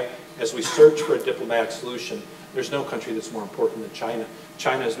North Korea as we search for a diplomatic solution, there's no country that's more important than China.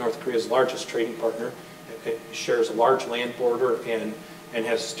 China is North Korea's largest trading partner. It shares a large land border and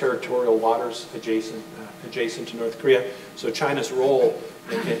has territorial waters adjacent to North Korea. So China's role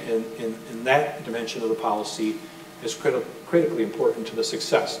in that dimension of the policy is critically important to the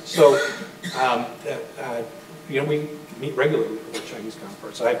success. So, we meet regularly with our Chinese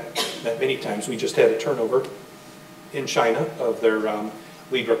counterparts. I've met many times. We just had a turnover in China of their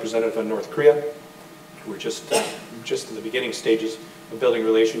lead representative on North Korea. We're just in the beginning stages of building a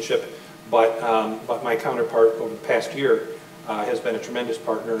relationship, but my counterpart over the past year has been a tremendous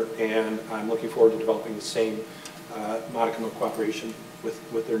partner, and I'm looking forward to developing the same modicum of cooperation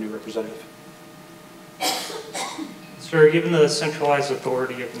with their new representative. Sir, given the centralized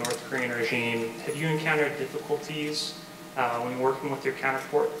authority of the North Korean regime, have you encountered difficulties when working with your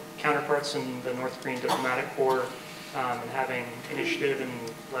counterparts in the North Korean diplomatic corps and having initiative and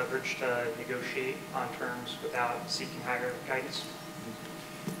leverage to negotiate on terms without seeking higher guidance?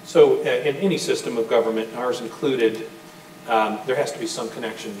 So in any system of government, ours included, there has to be some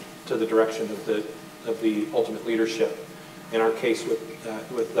connection to the direction of the ultimate leadership. In our case,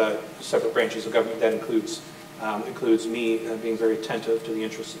 with separate branches of government, that includes me being very attentive to the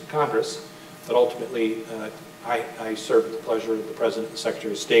interests of the Congress, but ultimately I serve at the pleasure of the President and the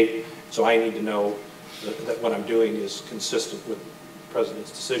Secretary of State, so I need to know that what I'm doing is consistent with the President's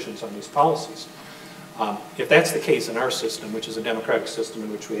decisions on these policies. If that's the case in our system, which is a democratic system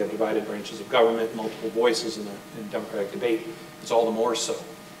in which we have divided branches of government, multiple voices in democratic debate, it's all the more so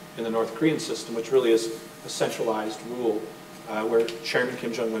in the North Korean system, which really is a centralized rule where Chairman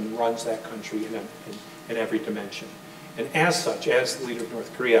Kim Jong-un runs that country in every dimension. And as such, as the leader of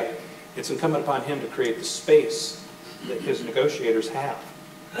North Korea, it's incumbent upon him to create the space that his negotiators have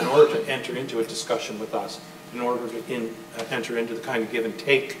in order to enter into a discussion with us, in order to enter into the kind of give and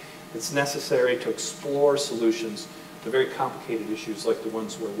take that's necessary to explore solutions to very complicated issues like the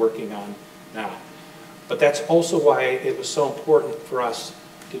ones we're working on now. But that's also why it was so important for us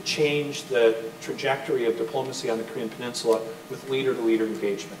to change the trajectory of diplomacy on the Korean Peninsula with leader-to-leader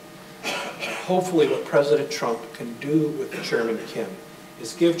engagement. Hopefully what President Trump can do with Chairman Kim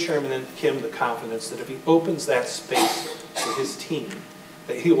is give Chairman Kim the confidence that if he opens that space to his team,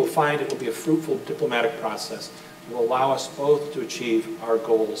 that he will find it will be a fruitful diplomatic process that will allow us both to achieve our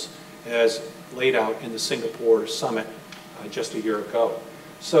goals as laid out in the Singapore summit just a year ago.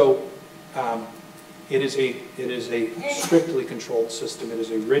 So it is a strictly controlled system. It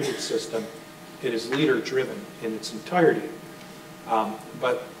is a rigid system. It is leader-driven in its entirety.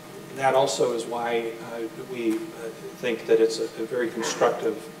 But that also is why we think that it's a very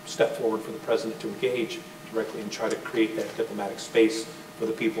constructive step forward for the President to engage directly and try to create that diplomatic space for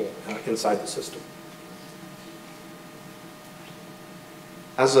the people inside the system.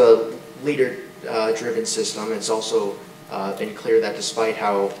 As a leader-driven system, it's also been clear that despite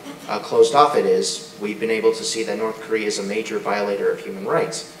how closed off it is, we've been able to see that North Korea is a major violator of human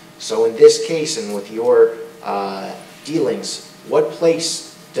rights. So in this case and with your dealings, what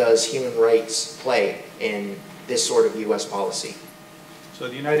place does human rights play in this sort of U.S. policy? So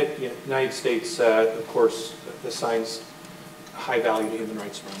the United States, of course, assigns high value to human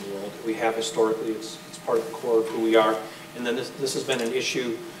rights around the world. We have historically, it's part of the core of who we are. And then this has been an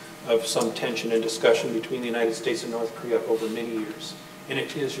issue of some tension and discussion between the United States and North Korea over many years. And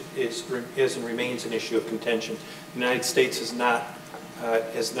it is and remains an issue of contention. The United States has not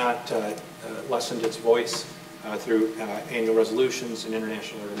lessened its voice through annual resolutions in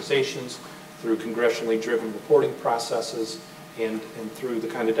international organizations, through congressionally driven reporting processes, and through the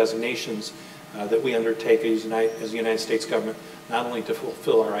kind of designations that we undertake as the United States government, not only to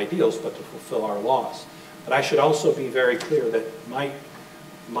fulfill our ideals, but to fulfill our laws. But I should also be very clear that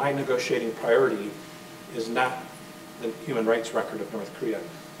my negotiating priority is not the human rights record of North Korea.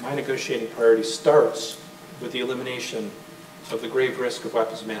 My negotiating priority starts with the elimination of the grave risk of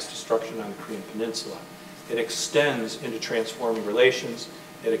weapons of mass destruction on the Korean Peninsula. It extends into transforming relations.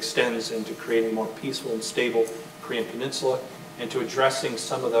 It extends into creating a more peaceful and stable Korean Peninsula, and to addressing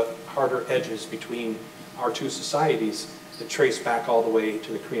some of the harder edges between our two societies that trace back all the way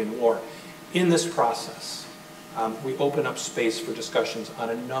to the Korean War. In this process, we open up space for discussions on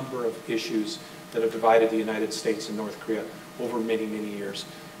a number of issues that have divided the United States and North Korea over many, many years.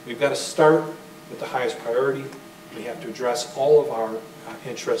 We've got to start with the highest priority. We have to address all of our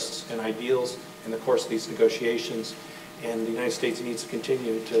interests and ideals in the course of these negotiations, and the United States needs to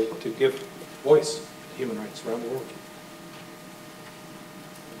continue to give voice to human rights around the world.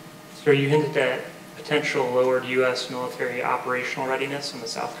 Sir, you hinted at potential lowered U.S. military operational readiness in the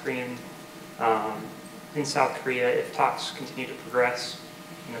South Korean, in South Korea if talks continue to progress.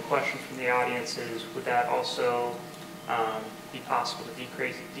 And the question from the audience is, would that also be possible to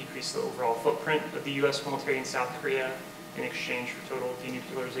decrease the overall footprint of the U.S. military in South Korea in exchange for total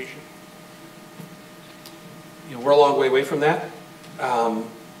denuclearization? You know, we're a long way away from that,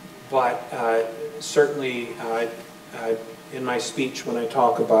 but certainly in my speech when I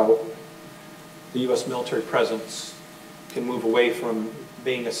talk about the U.S. military presence can move away from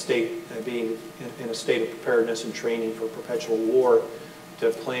being in a state of preparedness and training for perpetual war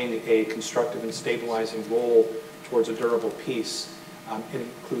to playing a constructive and stabilizing role towards a durable peace. It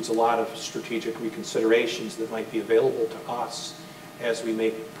includes a lot of strategic reconsiderations that might be available to us as we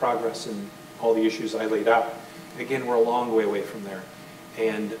make progress in all the issues I laid out. Again, we're a long way away from there.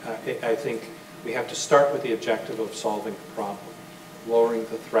 And I think we have to start with the objective of solving the problem, lowering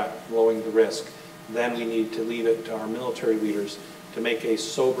the threat, lowering the risk. Then we need to leave it to our military leaders to make a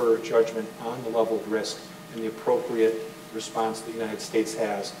sober judgment on the level of risk and the appropriate response the United States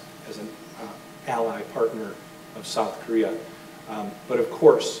has as an ally partner of South Korea. But of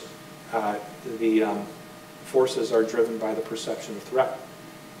course, the forces are driven by the perception of threat.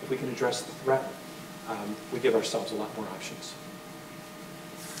 If we can address the threat, we give ourselves a lot more options.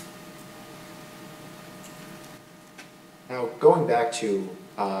 Now, going back to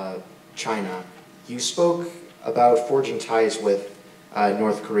China, you spoke about forging ties with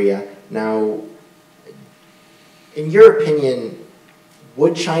North Korea. Now, in your opinion,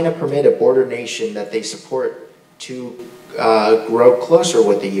 would China permit a border nation that they support to grow closer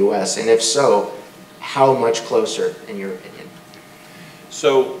with the U.S.? And if so, how much closer, in your opinion?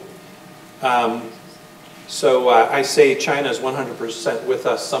 So I say China is 100% with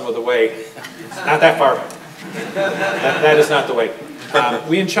us some of the way. Not that far. That is not the way.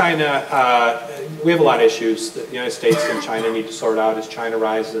 We in China, we have a lot of issues that the United States and China need to sort out as China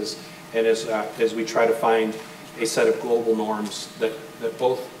rises and as we try to find a set of global norms that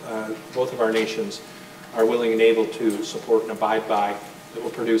both of our nations are willing and able to support and abide by, that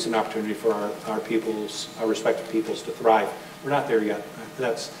will produce an opportunity for our respective peoples to thrive. We're not there yet.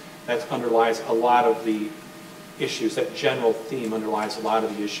 That underlies a lot of the issues. That general theme underlies a lot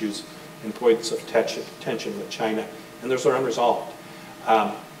of the issues and points of tension with China, and those are unresolved.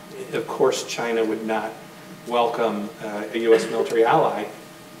 Of course, China would not welcome a U.S. military ally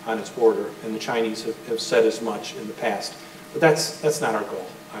on its border, and the Chinese have said as much in the past. But that's not our goal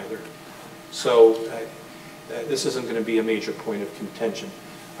either. So this isn't going to be a major point of contention.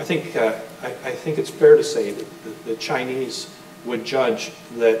 I think it's fair to say that the Chinese would judge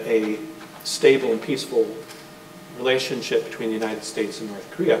that a stable and peaceful relationship between the United States and North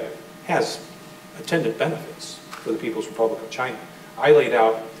Korea has attendant benefits for the People's Republic of China. I laid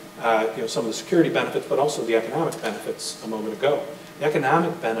out some of the security benefits, but also the economic benefits a moment ago. The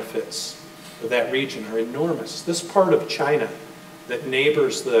economic benefits of that region are enormous. This part of China that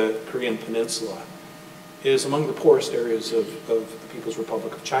neighbors the Korean Peninsula is among the poorest areas of the People's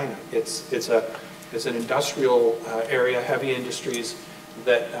Republic of China. It's an industrial area, heavy industries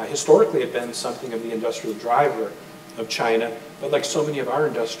that historically have been something of the industrial driver of China, but like so many of our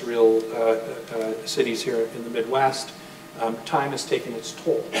industrial cities here in the Midwest, time has taken its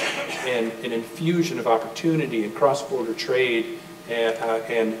toll, and an infusion of opportunity and cross-border trade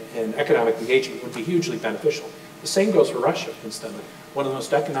and economic engagement would be hugely beneficial. The same goes for Russia, incidentally. One of the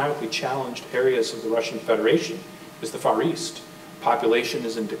most economically challenged areas of the Russian Federation is the Far East. Population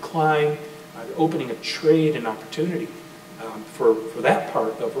is in decline. The opening of trade and opportunity for that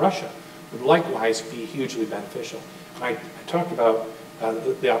part of Russia would likewise be hugely beneficial. I talked about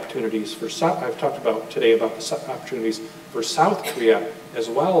the opportunities for I've talked about today about the opportunities for South Korea as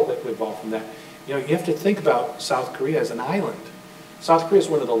well that would evolve from that. You have to think about South Korea as an island. South Korea is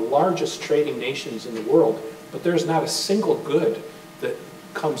one of the largest trading nations in the world, but there's not a single good that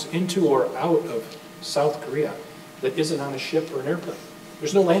comes into or out of South Korea that isn't on a ship or an airplane.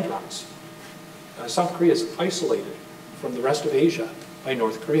 There's no land routes. South Korea is isolated from the rest of Asia by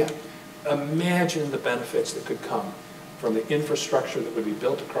North Korea. Imagine the benefits that could come from the infrastructure that would be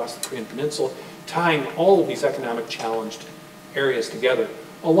built across the Korean Peninsula, tying all of these economic challenged areas together,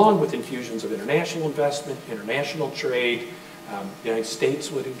 along with infusions of international investment, international trade. The United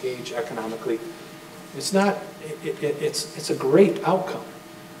States would engage economically. It's a great outcome,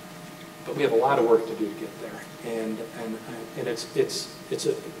 but we have a lot of work to do to get there, and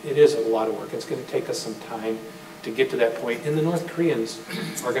it is a lot of work. It's going to take us some time to get to that point, and the North Koreans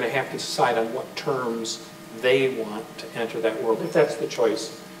are going to have to decide on what terms they want to enter that world, if that's the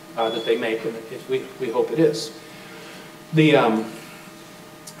choice that they make, and if we hope it is.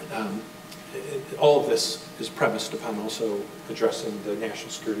 All of this is premised upon also addressing the national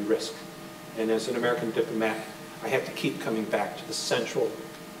security risk. And as an American diplomat, I have to keep coming back to the central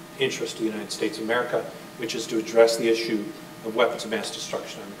interest of the United States of America, which is to address the issue of weapons of mass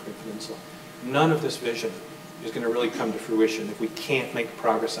destruction on the Korean Peninsula. None of this vision is going to really come to fruition if we can't make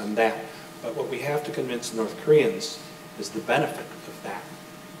progress on that. But what we have to convince the North Koreans is the benefit of that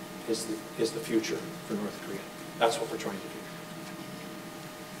is the future for North Korea. That's what we're trying to do.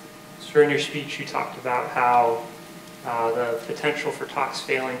 So in your speech, you talked about how The potential for talks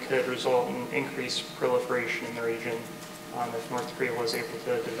failing could result in increased proliferation in the region if North Korea was able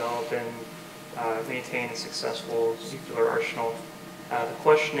to develop and maintain a successful nuclear arsenal. The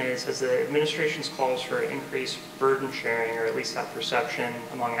question is, has the administration's calls for increased burden sharing, or at least that perception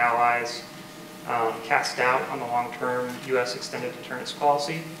among allies, cast doubt on the long-term U.S. extended deterrence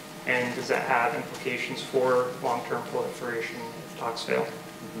policy? And does that have implications for long-term proliferation if talks fail?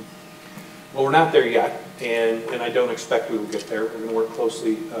 Well, we're not there yet, and I don't expect we will get there. We're going to work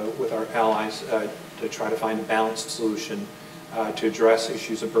closely with our allies to try to find a balanced solution to address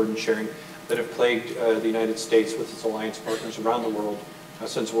issues of burden sharing that have plagued the United States with its alliance partners around the world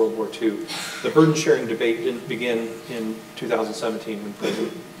since World War II. The burden sharing debate didn't begin in 2017 when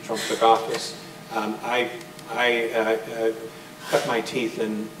President Trump took office. I cut my teeth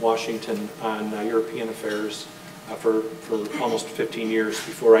in Washington on European affairs for almost 15 years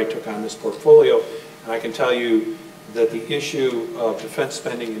before I took on this portfolio. And I can tell you that the issue of defense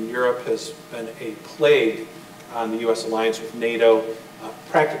spending in Europe has been a plague on the U.S. alliance with NATO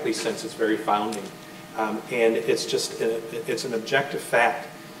practically since its very founding. And it's just, it's an objective fact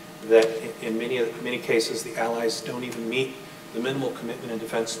that in many cases the allies don't even meet the minimal commitment in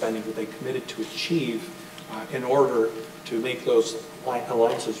defense spending that they committed to achieve in order to make those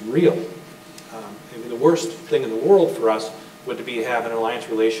alliances real. I mean, the worst thing in the world for us would be to have an alliance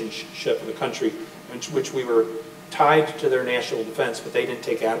relationship with a country in which we were tied to their national defense, but they didn't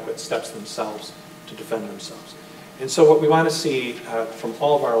take adequate steps themselves to defend themselves. And so what we want to see from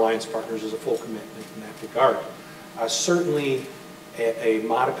all of our alliance partners is a full commitment in that regard. Certainly a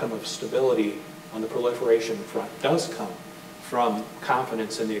modicum of stability on the proliferation front does come from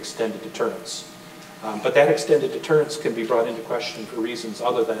confidence in the extended deterrence. But that extended deterrence can be brought into question for reasons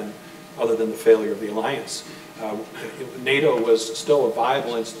other than the failure of the alliance. NATO was still a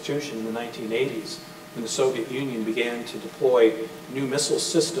viable institution in the 1980s when the Soviet Union began to deploy new missile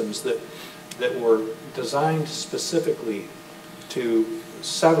systems that were designed specifically to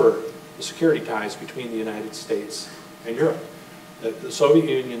sever the security ties between the United States and Europe. The Soviet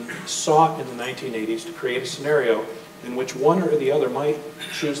Union sought in the 1980s to create a scenario in which one or the other might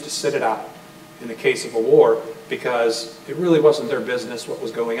choose to sit it out in the case of a war, because it really wasn't their business what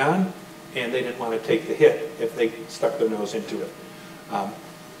was going on, and they didn't want to take the hit if they stuck their nose into it.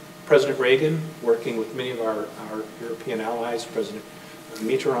 President Reagan, working with many of our European allies, President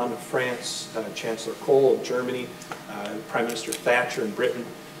Mitterrand of France, Chancellor Kohl of Germany, Prime Minister Thatcher in Britain,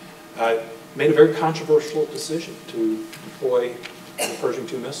 made a very controversial decision to deploy the Pershing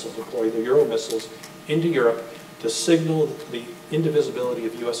II missile, deploy the Euro missiles into Europe to signal the indivisibility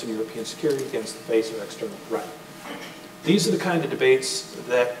of U.S. and European security against the face of external threat. These are the kind of debates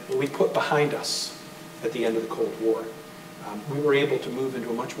that we put behind us at the end of the Cold War. We were able to move into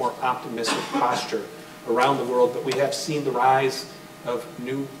a much more optimistic posture around the world, but we have seen the rise of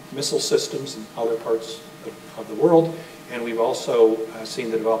new missile systems in other parts of the world, and we've also seen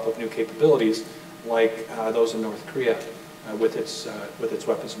the development of new capabilities like those in North Korea with its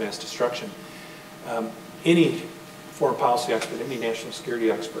weapons of mass destruction. Any foreign policy expert, any national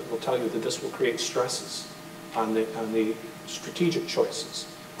security expert will tell you that this will create stresses on the strategic choices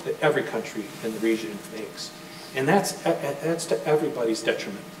that every country in the region makes. And that's to everybody's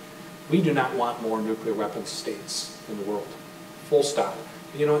detriment. We do not want more nuclear weapons states in the world. Full stop.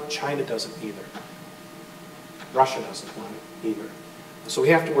 You know what? China doesn't either. Russia doesn't want it either. So we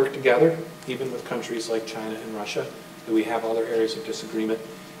have to work together, even with countries like China and Russia, that we have other areas of disagreement,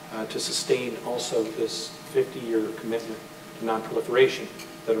 to sustain also this 50-year commitment to non-proliferation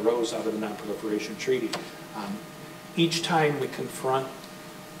that arose out of the Non-Proliferation Treaty. Each time we confront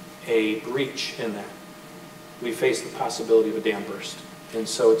a breach in that, we face the possibility of a dam burst. And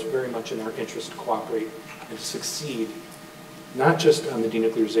so it's very much in our interest to cooperate and to succeed, not just on the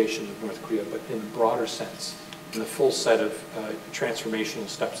denuclearization of North Korea, but in a broader sense, in the full set of transformational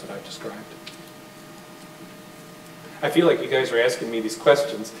steps that I've described. I feel like you guys are asking me these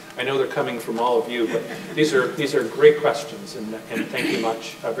questions. I know they're coming from all of you, but these are great questions, and thank you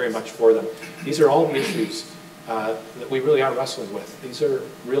very much for them. These are all the issues that we really are wrestling with. These are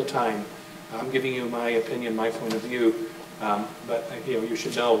real time. I'm giving you my opinion, my point of view, but you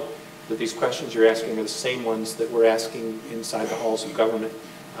should know that these questions you're asking are the same ones that we're asking inside the halls of government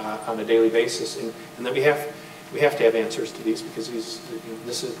on a daily basis, and that we have to have answers to these, because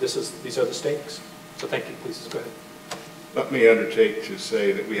these are the stakes. So thank you. Please go ahead. Let me undertake to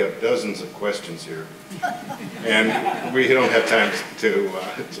say that we have dozens of questions here, and we don't have time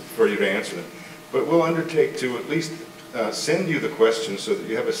for you to answer them. But we'll undertake to at least send you the questions so that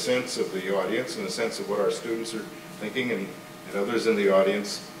you have a sense of the audience and a sense of what our students are thinking, and others in the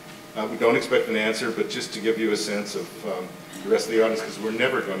audience. We don't expect an answer, but just to give you a sense of the rest of the audience, because we're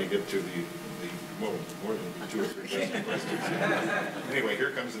never going to get to well, more than 2 or 3 questions. Anyway,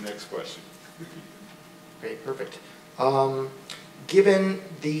 here comes the next question. Okay, perfect. Given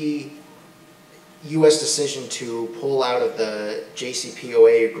the U.S. decision to pull out of the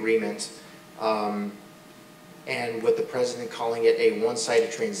JCPOA agreement, and with the president calling it a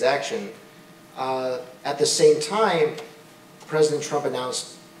one-sided transaction, at the same time, President Trump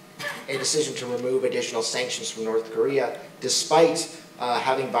announced a decision to remove additional sanctions from North Korea, despite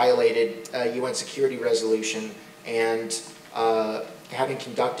having violated a UN security resolution and having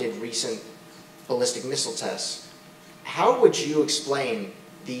conducted recent ballistic missile tests. How would you explain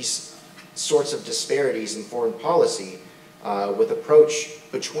these sorts of disparities in foreign policy with approach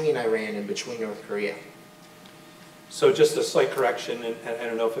between Iran and between North Korea? So just a slight correction, and I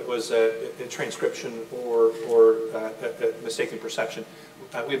don't know if it was a transcription or a mistaken perception.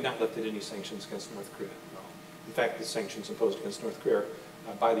 We have not lifted any sanctions against North Korea at all. In fact, the sanctions imposed against North Korea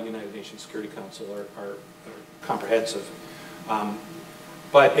by the United Nations Security Council are comprehensive.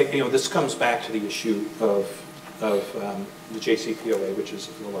 But this comes back to the issue of the JCPOA, which is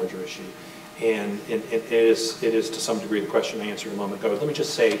the larger issue, and it is to some degree the question I answered a moment ago. Let me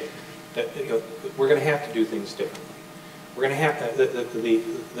just say that we're going to have to do things differently. We're going to have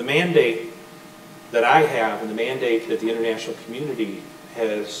the mandate that I have and the mandate that the international community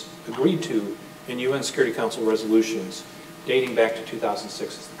has agreed to in UN Security Council resolutions dating back to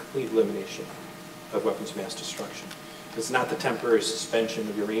 2006 is the complete elimination of weapons of mass destruction. It's not the temporary suspension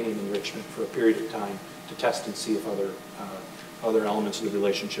of uranium enrichment for a period of time to test and see if other elements of the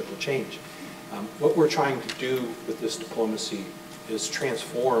relationship will change. What we're trying to do with this diplomacy is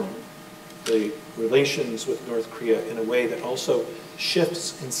transform the relations with North Korea in a way that also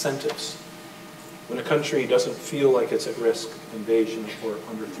shifts incentives. When a country doesn't feel like it's at risk of invasion or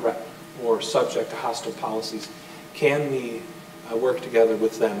under threat or subject to hostile policies, can we work together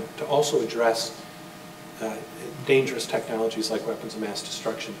with them to also address dangerous technologies like weapons of mass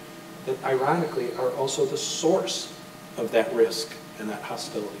destruction that ironically are also the source of that risk and that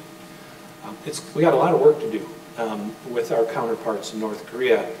hostility. We got a lot of work to do with our counterparts in North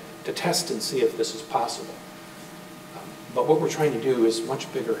Korea to test and see if this is possible. But what we're trying to do is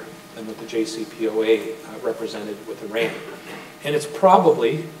much bigger than what the JCPOA represented with Iran. And it's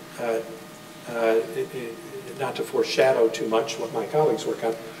probably, not to foreshadow too much what my colleagues work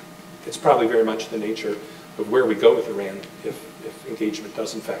on, it's probably very much the nature of where we go with Iran if engagement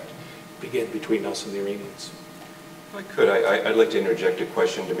does in fact begin between us and the Iranians. If I could, I'd like to interject a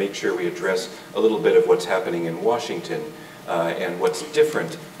question to make sure we address a little bit of what's happening in Washington and what's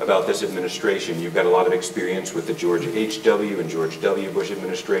different about this administration. You've got a lot of experience with the George H.W. and George W. Bush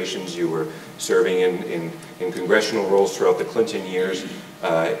administrations. You were serving in congressional roles throughout the Clinton years,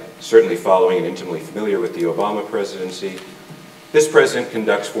 certainly following and intimately familiar with the Obama presidency. This president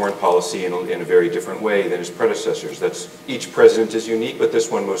conducts foreign policy in a very different way than his predecessors. Each president is unique, but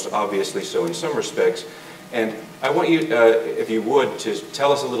this one most obviously so in some respects. And I want you, if you would, to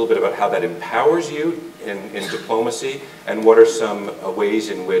tell us a little bit about how that empowers you in diplomacy, and what are some ways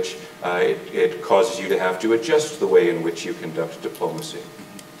in which it causes you to have to adjust the way in which you conduct diplomacy.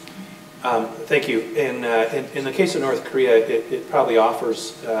 Thank you. In the case of North Korea, it probably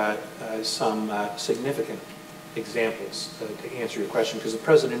offers some significant examples to answer your question, because the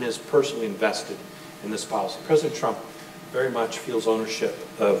president is personally invested in this policy. President Trump very much feels ownership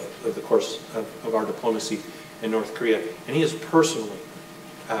of the course of our diplomacy in North Korea, and he has personally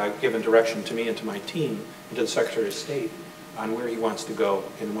given direction to me and to my team and to the Secretary of State on where he wants to go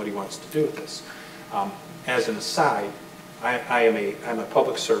and what he wants to do with this. As an aside, I'm a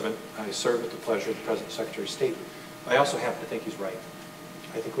public servant. I serve at the pleasure of the President and Secretary of State. I also happen to think he's right.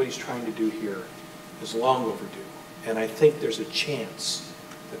 I think what he's trying to do here is long overdue, and I think there's a chance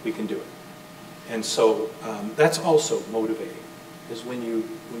that we can do it. And so that's also motivating, is when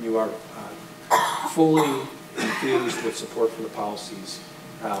you are fully infused with support for the policies.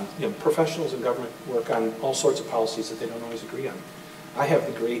 Professionals in government work on all sorts of policies that they don't always agree on. I have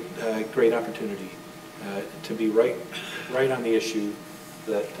the great opportunity to be right on the issue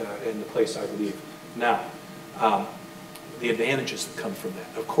that in the place I believe. Now, the advantages that come from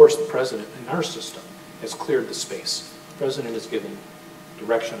that. Of course, the president in our system has cleared the space. The president has given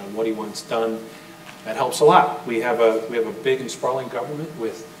direction on what he wants done. That helps a lot. We have a big and sprawling government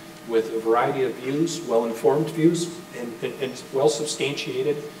with a variety of views, well-informed views, and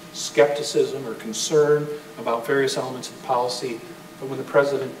well-substantiated skepticism or concern about various elements of the policy. But when the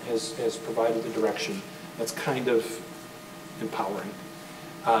president has provided the direction, that's kind of empowering,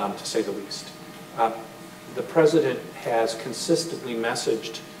 to say the least. The president has consistently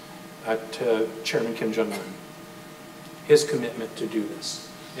messaged to Chairman Kim Jong-un, his commitment to do this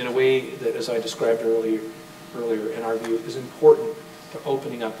in a way that, as I described earlier, in our view, is important to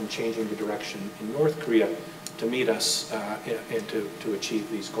opening up and changing the direction in North Korea to meet us and to achieve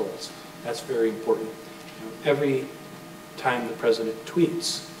these goals. That's very important. You know, every time the President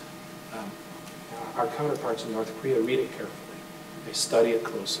tweets, our counterparts in North Korea read it carefully. They study it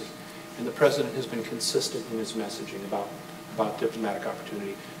closely. And the President has been consistent in his messaging about diplomatic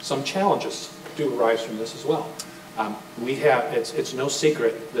opportunity. Some challenges do arise from this as well. It's no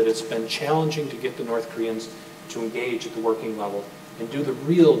secret that it's been challenging to get the North Koreans to engage at the working level and do the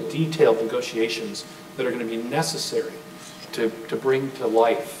real detailed negotiations that are going to be necessary to bring to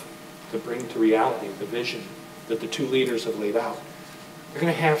life, to bring to reality the vision that the two leaders have laid out. They're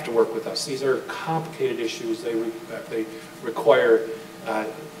going to have to work with us. These are complicated issues. They require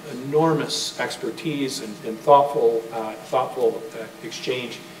enormous expertise and thoughtful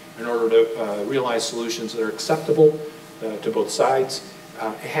exchange in order to realize solutions that are acceptable to both sides.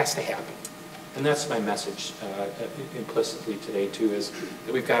 It has to happen. And that's my message implicitly today, too, is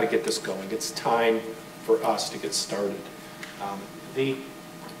that we've got to get this going. It's time for us to get started. The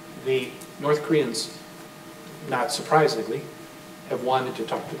North Koreans, not surprisingly, have wanted to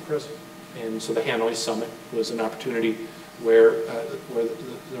talk to the President. And so the Hanoi Summit was an opportunity where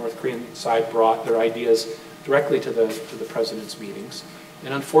the North Korean side brought their ideas directly to the President's meetings.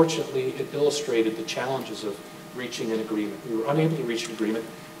 And unfortunately, it illustrated the challenges of reaching an agreement. We were unable to reach an agreement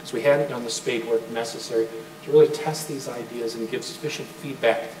because we hadn't done the spade work necessary to really test these ideas and give sufficient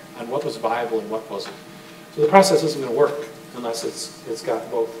feedback on what was viable and what wasn't. So the process isn't going to work unless it's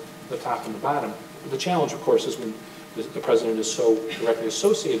got both the top and the bottom. But the challenge, of course, is when the President is so directly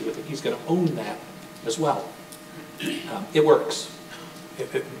associated with it, he's going to own that as well. It works.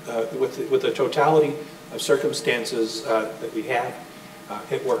 With the totality of circumstances that we have,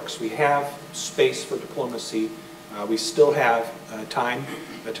 it works. We have space for diplomacy. We still have time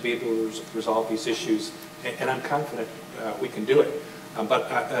to be able to resolve these issues, and I'm confident we can do it.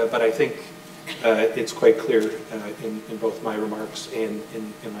 But I think it's quite clear in both my remarks and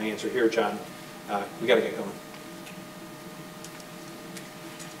in my answer here, John, we got to get going.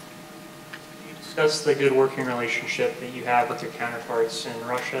 You discussed the good working relationship that you have with your counterparts in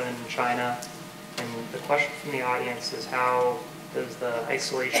Russia and China, and the question from the audience is how does the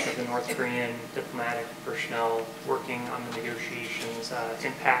isolation of the North Korean diplomatic personnel working on the negotiations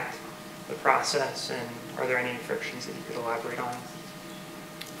impact the process, and are there any frictions that you could elaborate on?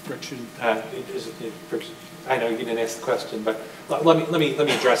 Friction, friction. I know you didn't ask the question, but let me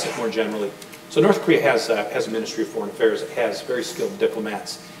address it more generally. So North Korea has a Ministry of Foreign Affairs. It has very skilled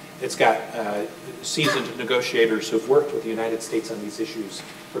diplomats. It's got seasoned negotiators who've worked with the United States on these issues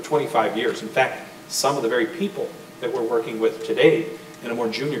for 25 years. In fact, some of the very people that we're working with today in a more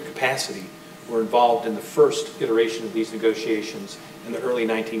junior capacity were involved in the first iteration of these negotiations in the early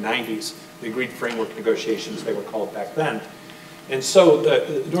 1990s, the agreed framework negotiations they were called back then. And so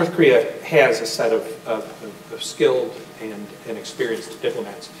North Korea has a set of skilled and experienced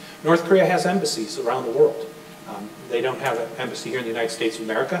diplomats. North Korea has embassies around the world. They don't have an embassy here in the United States of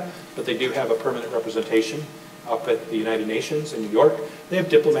America, but they do have a permanent representation up at the United Nations in New York. They have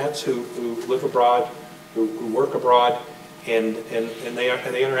diplomats who live abroad, who work abroad, and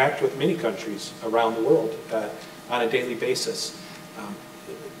they interact with many countries around the world on a daily basis.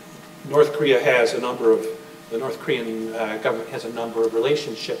 North Korea has the North Korean government has a number of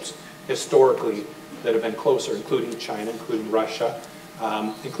relationships historically that have been closer, including China, including Russia,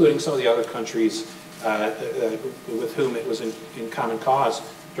 including some of the other countries with whom it was in common cause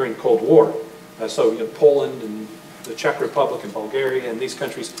during the Cold War. So Poland and the Czech Republic and Bulgaria and these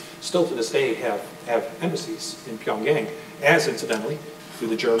countries still to this day have embassies in Pyongyang, as incidentally do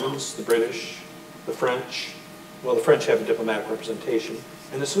the Germans, the British, the French. Well, the French have a diplomatic representation,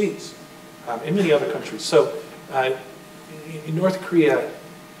 and the Swedes, and many other countries. So North Korea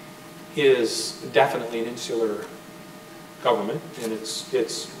is definitely an insular government, and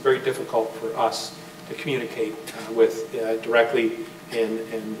it's very difficult for us to communicate with directly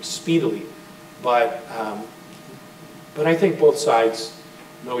and speedily. But I think both sides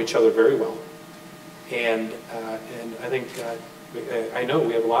know each other very well, and I think I know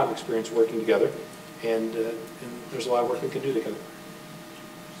we have a lot of experience working together, and there's a lot of work we can do together.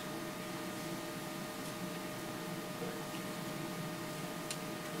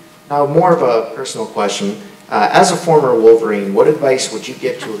 Now, more of a personal question. As a former Wolverine, what advice would you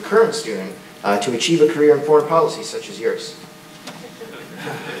give to a current student to achieve a career in foreign policy such as yours?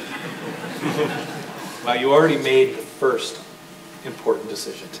 Well, you already made the first important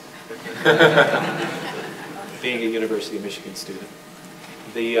decision, being a University of Michigan student.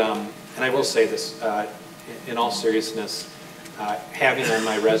 And I will say this, in all seriousness, having on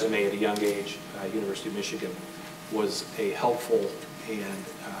my resume at a young age, University of Michigan, was a helpful and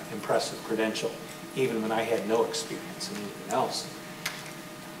impressive credential, even when I had no experience in anything else.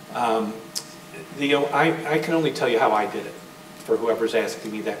 I can only tell you how I did it for whoever's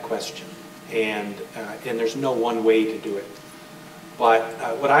asking me that question, and there's no one way to do it. But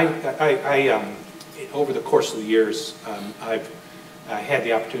what over the course of the years, I've had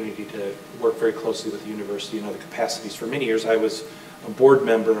the opportunity to work very closely with the university in other capacities. For many years, I was a board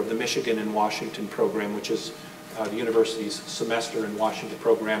member of the Michigan and Washington program, which is the university's semester in Washington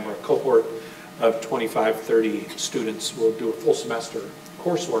program, where a cohort of 25, 30 students will do a full semester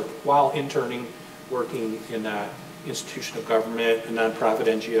coursework while interning, working in an institution of government, a nonprofit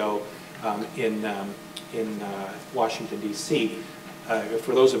NGO in Washington, D.C.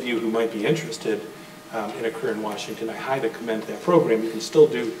 For those of you who might be interested in a career in Washington, I highly commend that program. You can still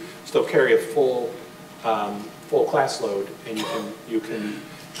carry a full class load, and you can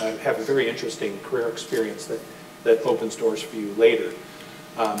have a very interesting career experience that opens doors for you later.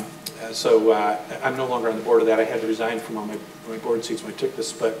 So I'm no longer on the board of that. I had to resign from all my board seats when I took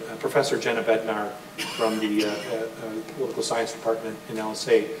this, but Professor Jenna Bednar from the Political Science Department in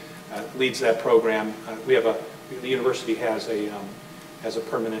LSA leads that program. The university has a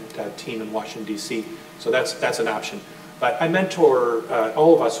permanent team in Washington, D.C., so that's an option. But I mentor,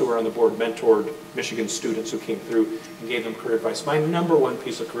 all of us who are on the board mentored Michigan students who came through and gave them career advice. My #1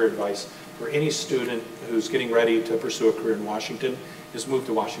 piece of career advice for any student who's getting ready to pursue a career in Washington is move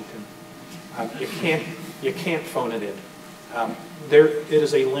to Washington. You can't phone it in. It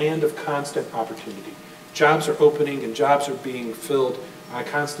is a land of constant opportunity. Jobs are opening and jobs are being filled on a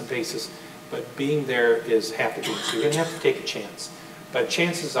constant basis, but being there is half the game. So you're going to have to take a chance. But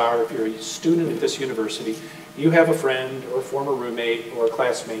chances are, if you're a student at this university, you have a friend or a former roommate or a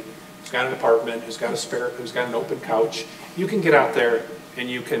classmate who's got an apartment, who's got an open couch. You can get out there and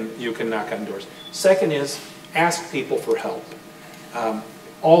you can knock on doors. Second is, ask people for help.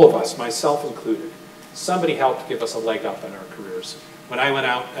 All of us, myself included, somebody helped give us a leg up in our careers. When I went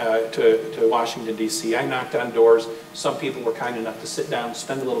out to Washington, D.C., I knocked on doors. Some people were kind enough to sit down,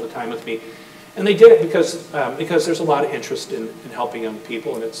 spend a little bit of time with me. And they did it because there's a lot of interest in helping young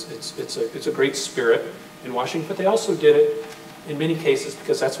people, and it's a great spirit in Washington. But they also did it, in many cases,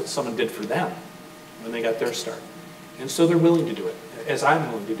 because that's what someone did for them when they got their start. And so they're willing to do it, as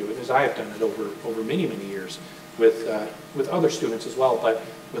I'm willing to do it, as I have done it over many, many years with other students as well, but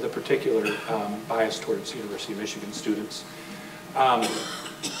with a particular bias towards University of Michigan students.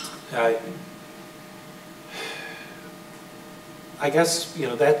 I guess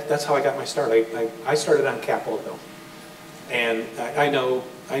that's how I got my start. I started on Capitol Hill, and I know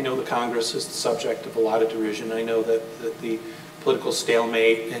the Congress is the subject of a lot of derision. I know that the political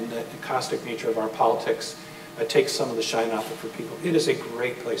stalemate and the caustic nature of our politics takes some of the shine off it for people. It is a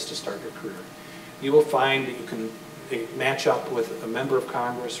great place to start your career. You will find that you can match up with a member of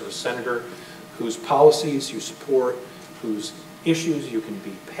Congress or a senator whose policies you support, whose issues you can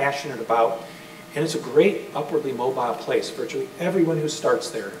be passionate about. And it's a great upwardly mobile place. Virtually everyone who starts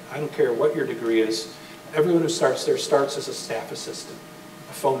there, I don't care what your degree is, everyone who starts there starts as a staff assistant,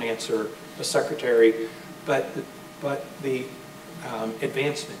 a phone answer, a secretary, but the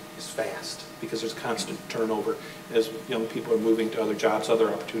advancement is fast because there's constant turnover as young people are moving to other jobs, other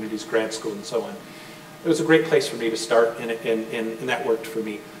opportunities, grad school, and so on. It was a great place for me to start, and that worked for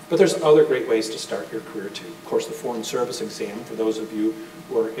me. But there's other great ways to start your career too. Of course, the Foreign Service exam, for those of you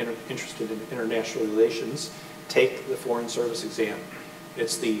who are interested in international relations, take the Foreign Service exam.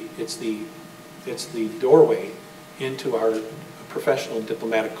 It's the doorway into our professional and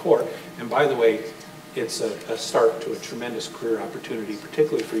diplomatic corps. And by the way, it's a start to a tremendous career opportunity,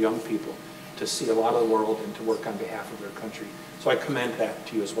 particularly for young people, to see a lot of the world and to work on behalf of their country. So I commend that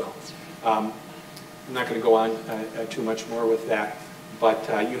to you as well. I'm not going to go on too much more with that, but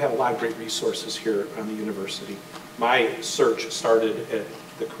you have a lot of great resources here on the university. My search started at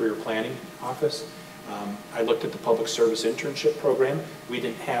the Career Planning Office. I looked at the Public Service Internship Program. We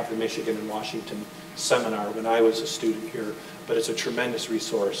didn't have the Michigan and Washington seminar when I was a student here, but it's a tremendous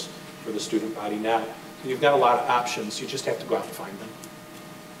resource for the student body now. So you've got a lot of options. You just have to go out and find them.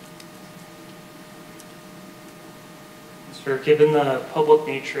 Sir, given the public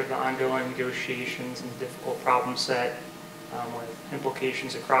nature of the ongoing negotiations and the difficult problem set with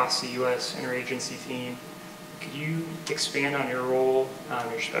implications across the U.S. interagency team, could you expand on your role,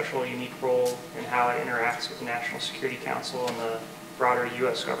 your special, unique role, and how it interacts with the National Security Council and the broader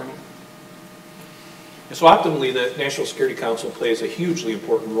U.S. government? So optimally, the National Security Council plays a hugely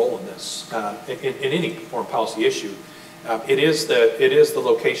important role in this, in any foreign policy issue. It is the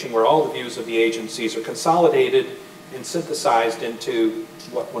location where all the views of the agencies are consolidated and synthesized into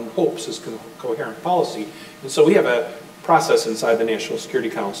what one hopes is coherent policy. And so we have a process inside the National Security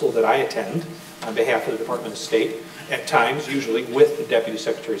Council that I attend on behalf of the Department of State, at times, usually with the Deputy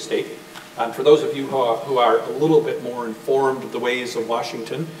Secretary of State. For those of you who are a little bit more informed of the ways of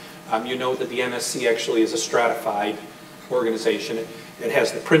Washington, you know that the NSC actually is a stratified organization. It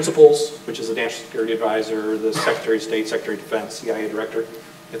has the principals, which is the National Security Advisor, the Secretary of State, Secretary of Defense, CIA Director.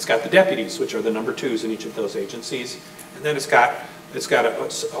 It's got the deputies, which are the number 2s in each of those agencies. And then it's got a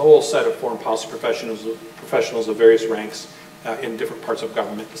whole set of foreign policy professionals of various ranks in different parts of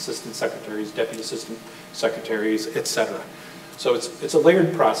government, assistant secretaries, deputy assistant secretaries, etc. So it's a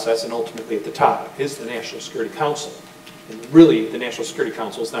layered process, and ultimately at the top is the National Security Council. And really, the National Security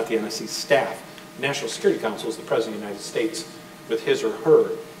Council is not the NSC staff. The National Security Council is the President of the United States with his or her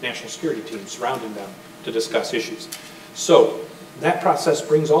national security team surrounding them to discuss issues. So that process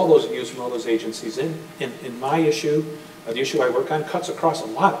brings all those views from all those agencies in. In my issue, the issue I work on cuts across a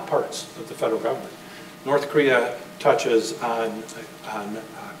lot of parts of the federal government. North Korea touches on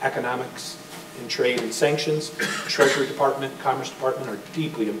economics and trade and sanctions. Treasury Department, Commerce Department are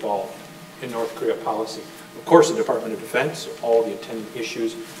deeply involved in North Korea policy. Of course, the Department of Defense, all the attendant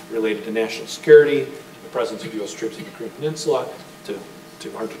issues related to national security, the presence of U.S. troops in the Korean Peninsula, to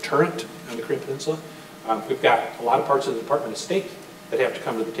our deterrent on the Korean Peninsula. We've got a lot of parts of the Department of State that have to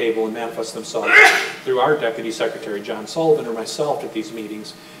come to the table and manifest themselves through our Deputy Secretary, John Sullivan, or myself at these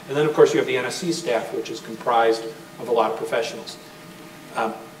meetings. And then, of course, you have the NSC staff, which is comprised of a lot of professionals.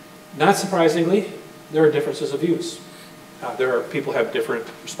 Not surprisingly, there are differences of views. People have different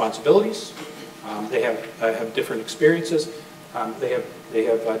responsibilities. They have different experiences. They have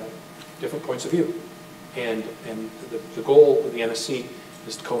different points of view. And the goal of the NSC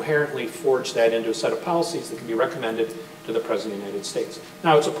is to coherently forge that into a set of policies that can be recommended to the President of the United States.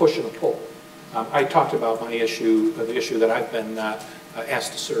 Now, it's a push and a pull. I talked about my issue, the issue that I've been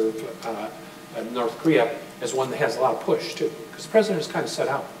asked to serve North Korea, as one that has a lot of push, too. Because the President has kind of set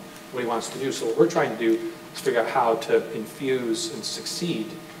out what he wants to do. So what we're trying to do is figure out how to infuse and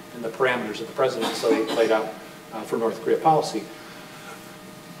succeed in the parameters that the President has laid out for North Korea policy.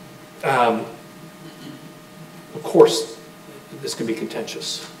 Of course, this can be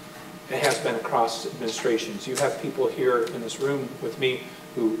contentious. It has been across administrations. You have people here in this room with me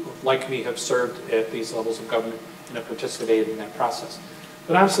who, like me, have served at these levels of government and have participated in that process.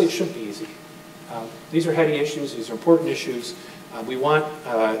 But honestly, it shouldn't be easy. These are heady issues. These are important issues. We want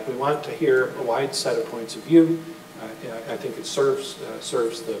to hear a wide set of points of view. I think it serves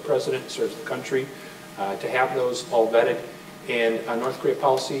the President, serves the country to have those all vetted. And on North Korea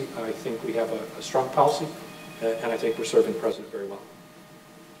policy, I think we have a strong policy, and I think we're serving the President very well.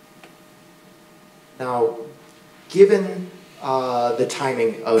 Now, given the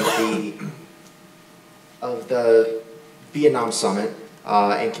timing of the Vietnam summit,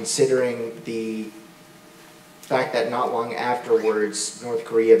 and considering the fact that not long afterwards North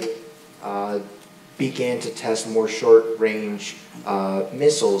Korea began to test more short-range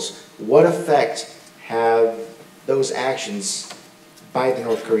missiles, what effect have those actions by the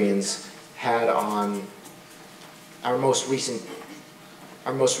North Koreans had on our most recent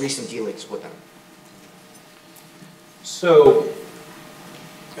dealings with them? So,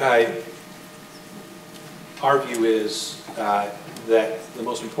 our view is that the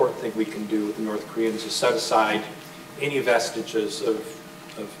most important thing we can do with the North Koreans is set aside any vestiges of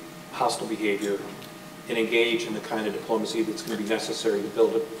hostile behavior and engage in the kind of diplomacy that's going to be necessary to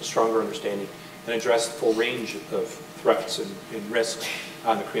build a stronger understanding and address the full range of threats and risks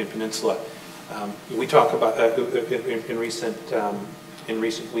on the Korean Peninsula. We talk about in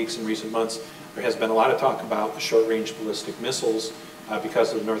recent weeks and recent months. There has been a lot of talk about the short-range ballistic missiles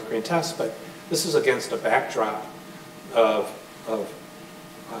because of the North Korean tests, but this is against a backdrop of a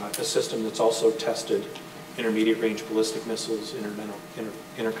system that's also tested intermediate-range ballistic missiles,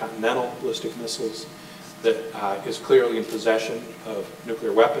 intercontinental ballistic missiles, that is clearly in possession of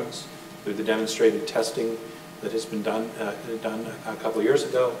nuclear weapons through the demonstrated testing that has been done a couple of years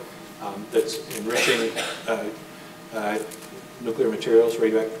ago, that's enriching nuclear materials,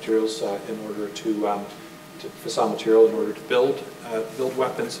 radioactive materials, in order to fissile material in order to build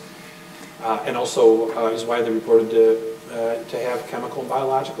weapons, and also is widely reported to have chemical and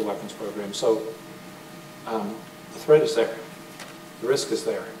biological weapons programs. So the threat is there, the risk is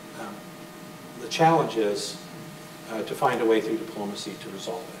there. The challenge is to find a way through diplomacy to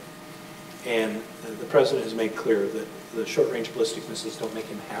resolve it. And the President has made clear that the short-range ballistic missiles don't make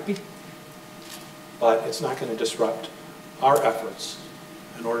him happy, but it's not going to disrupt our efforts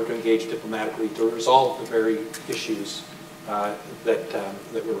in order to engage diplomatically to resolve the very issues that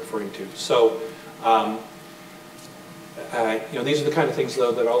we're referring to. So, these are the kind of things,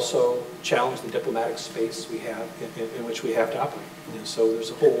 though, that also challenge the diplomatic space we have in which we have to operate. And so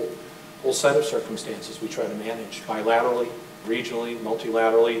there's a whole set of circumstances we try to manage bilaterally, regionally,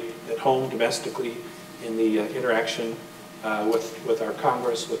 multilaterally, at home, domestically, in the interaction with our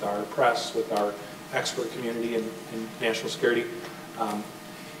Congress, with our press, with our expert community in national security.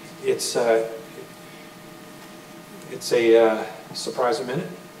 It's a surprise a minute,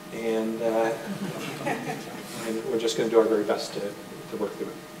 and we're just going to do our very best to work through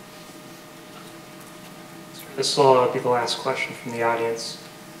it. This will be the last question from the audience.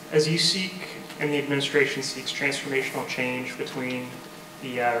 As you seek, and the administration seeks, transformational change between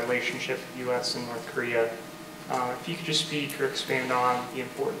the relationship of U.S. and North Korea, if you could just speak or expand on the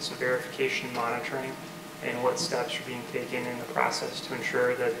importance of verification and monitoring, and what steps are being taken in the process to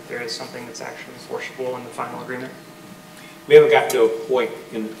ensure that there is something that's actually enforceable in the final agreement. We haven't gotten to a point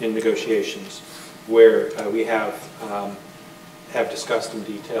in negotiations where we have discussed in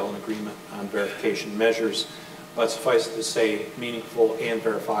detail an agreement on verification measures, but suffice it to say, meaningful and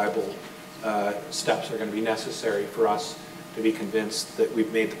verifiable steps are going to be necessary for us to be convinced that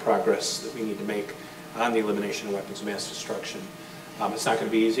we've made the progress that we need to make on the elimination of weapons of mass destruction. It's not going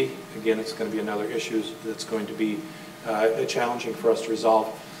to be easy. Again, it's going to be another issue that's going to be challenging for us to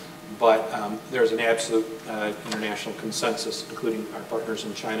resolve. But there's an absolute international consensus, including our partners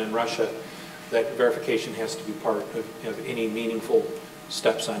in China and Russia, that verification has to be part of any meaningful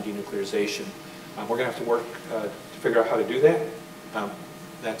steps on denuclearization. We're going to have to work to figure out how to do that.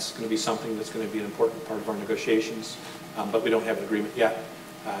 That's going to be something that's going to be an important part of our negotiations, but we don't have an agreement yet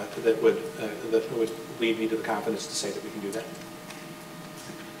that would lead me to the confidence to say that we can do that.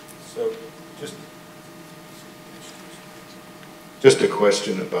 So just a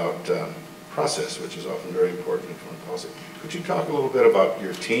question about process, which is often very important in foreign policy. Could you talk a little bit about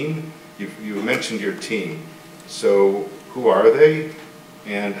your team? You mentioned your team. So who are they,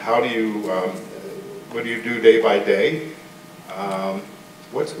 and how do you, what do you do day by day?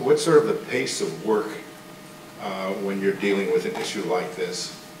 What's sort of the pace of work when you're dealing with an issue like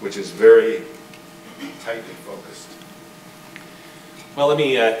this, which is very tightly focused? Well, let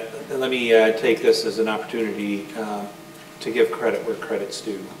me take this as an opportunity to give credit where credit's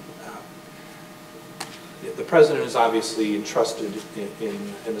due. The President is obviously entrusted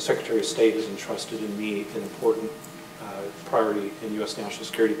and the Secretary of State is entrusted in me an important priority in U.S. national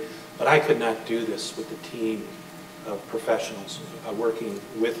security. But I could not do this with the team of professionals working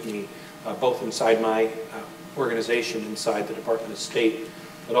with me, both inside my organization, inside the Department of State,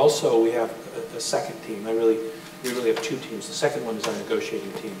 but also we have a second team. We really have two teams. The second one is our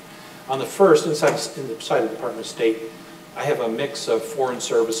negotiating team. On the first, inside the Department of State, I have a mix of foreign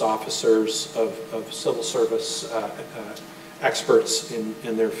service officers, of civil service experts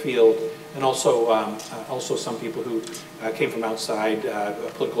in their field, and also some people who came from outside,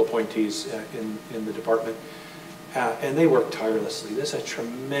 political appointees in the department. And they work tirelessly. This is a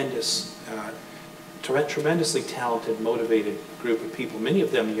tremendously talented, motivated group of people, many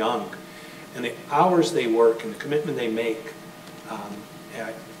of them young. And the hours they work and the commitment they make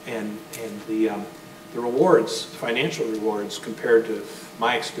and the rewards, financial rewards, compared to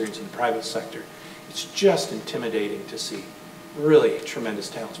my experience in the private sector, it's just intimidating to see. Really tremendous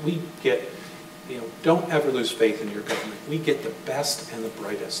talents. We get, don't ever lose faith in your government. We get the best and the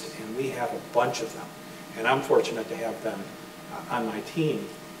brightest, and we have a bunch of them. And I'm fortunate to have them on my team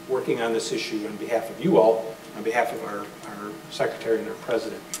working on this issue on behalf of you all, on behalf of our Secretary and our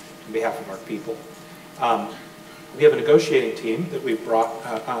President, on behalf of our people. We have a negotiating team that we've brought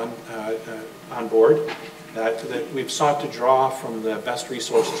on board that we've sought to draw from the best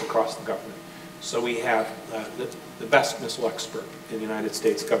resources across the government. So we have the best missile expert in the United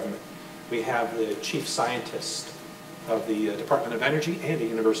States government. We have the chief scientist of the Department of Energy and a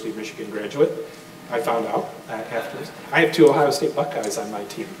University of Michigan graduate. I found out after this. I have 2 Ohio State Buckeyes on my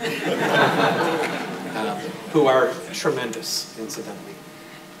team who are tremendous, incidentally.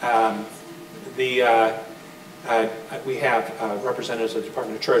 We have representatives of the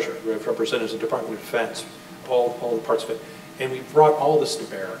Department of Treasury, we have representatives of the Department of Defense, all the parts of it. And we've brought all this to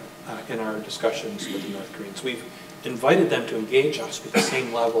bear in our discussions with the North Koreans. We've invited them to engage us with the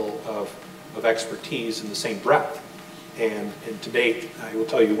same level of expertise and the same breadth. And to date, I will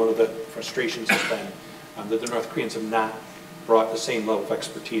tell you, one of the frustrations has been that the North Koreans have not brought the same level of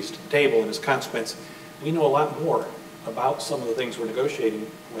expertise to the table. And as a consequence, we know a lot more about some of the things we're negotiating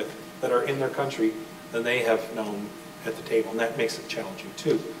with that are in their country than they have known at the table. And that makes it challenging,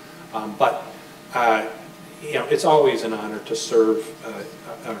 too. you know, it's always an honor to serve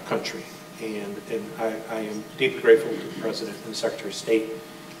our country. And I am deeply grateful to the President and the Secretary of State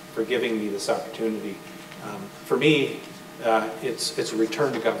for giving me this opportunity. For me, it's a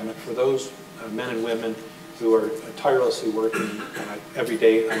return to government. For those men and women who are tirelessly working every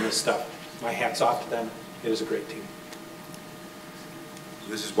day on this stuff, my hat's off to them. It is a great team.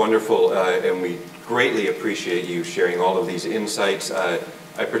 This is wonderful, and we greatly appreciate you sharing all of these insights. I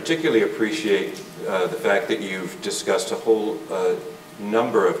particularly appreciate the fact that you've discussed a whole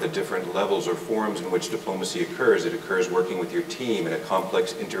number of the different levels or forms in which diplomacy occurs. It occurs working with your team in a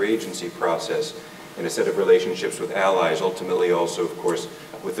complex interagency process, in a set of relationships with allies, ultimately also, of course,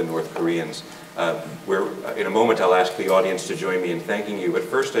 with the North Koreans. In a moment, I'll ask the audience to join me in thanking you, but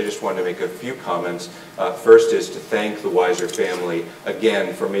first I just wanted to make a few comments. First is to thank the Weiser family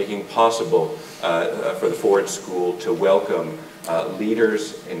again for making possible for the Ford School to welcome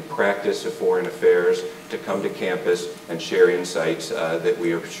leaders in practice of foreign affairs to come to campus and share insights that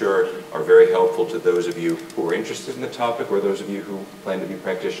we are sure are very helpful to those of you who are interested in the topic or those of you who plan to be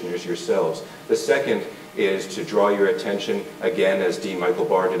practitioners yourselves. The second is to draw your attention, again, as Dean Michael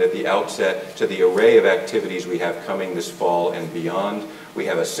Barr did at the outset, to the array of activities we have coming this fall and beyond. We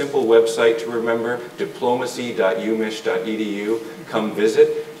have a simple website to remember, diplomacy.umich.edu. Come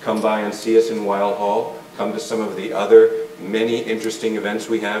visit, come by and see us in Weill Hall, come to some of the other many interesting events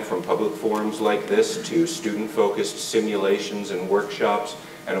we have, from public forums like this to student-focused simulations and workshops,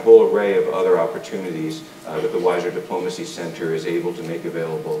 and a whole array of other opportunities that the Weiser Diplomacy Center is able to make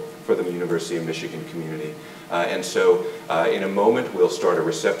available for the University of Michigan community. And so in a moment we'll start a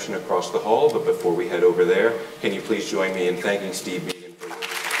reception across the hall, but before we head over there, can you please join me in thanking Steve Biegun.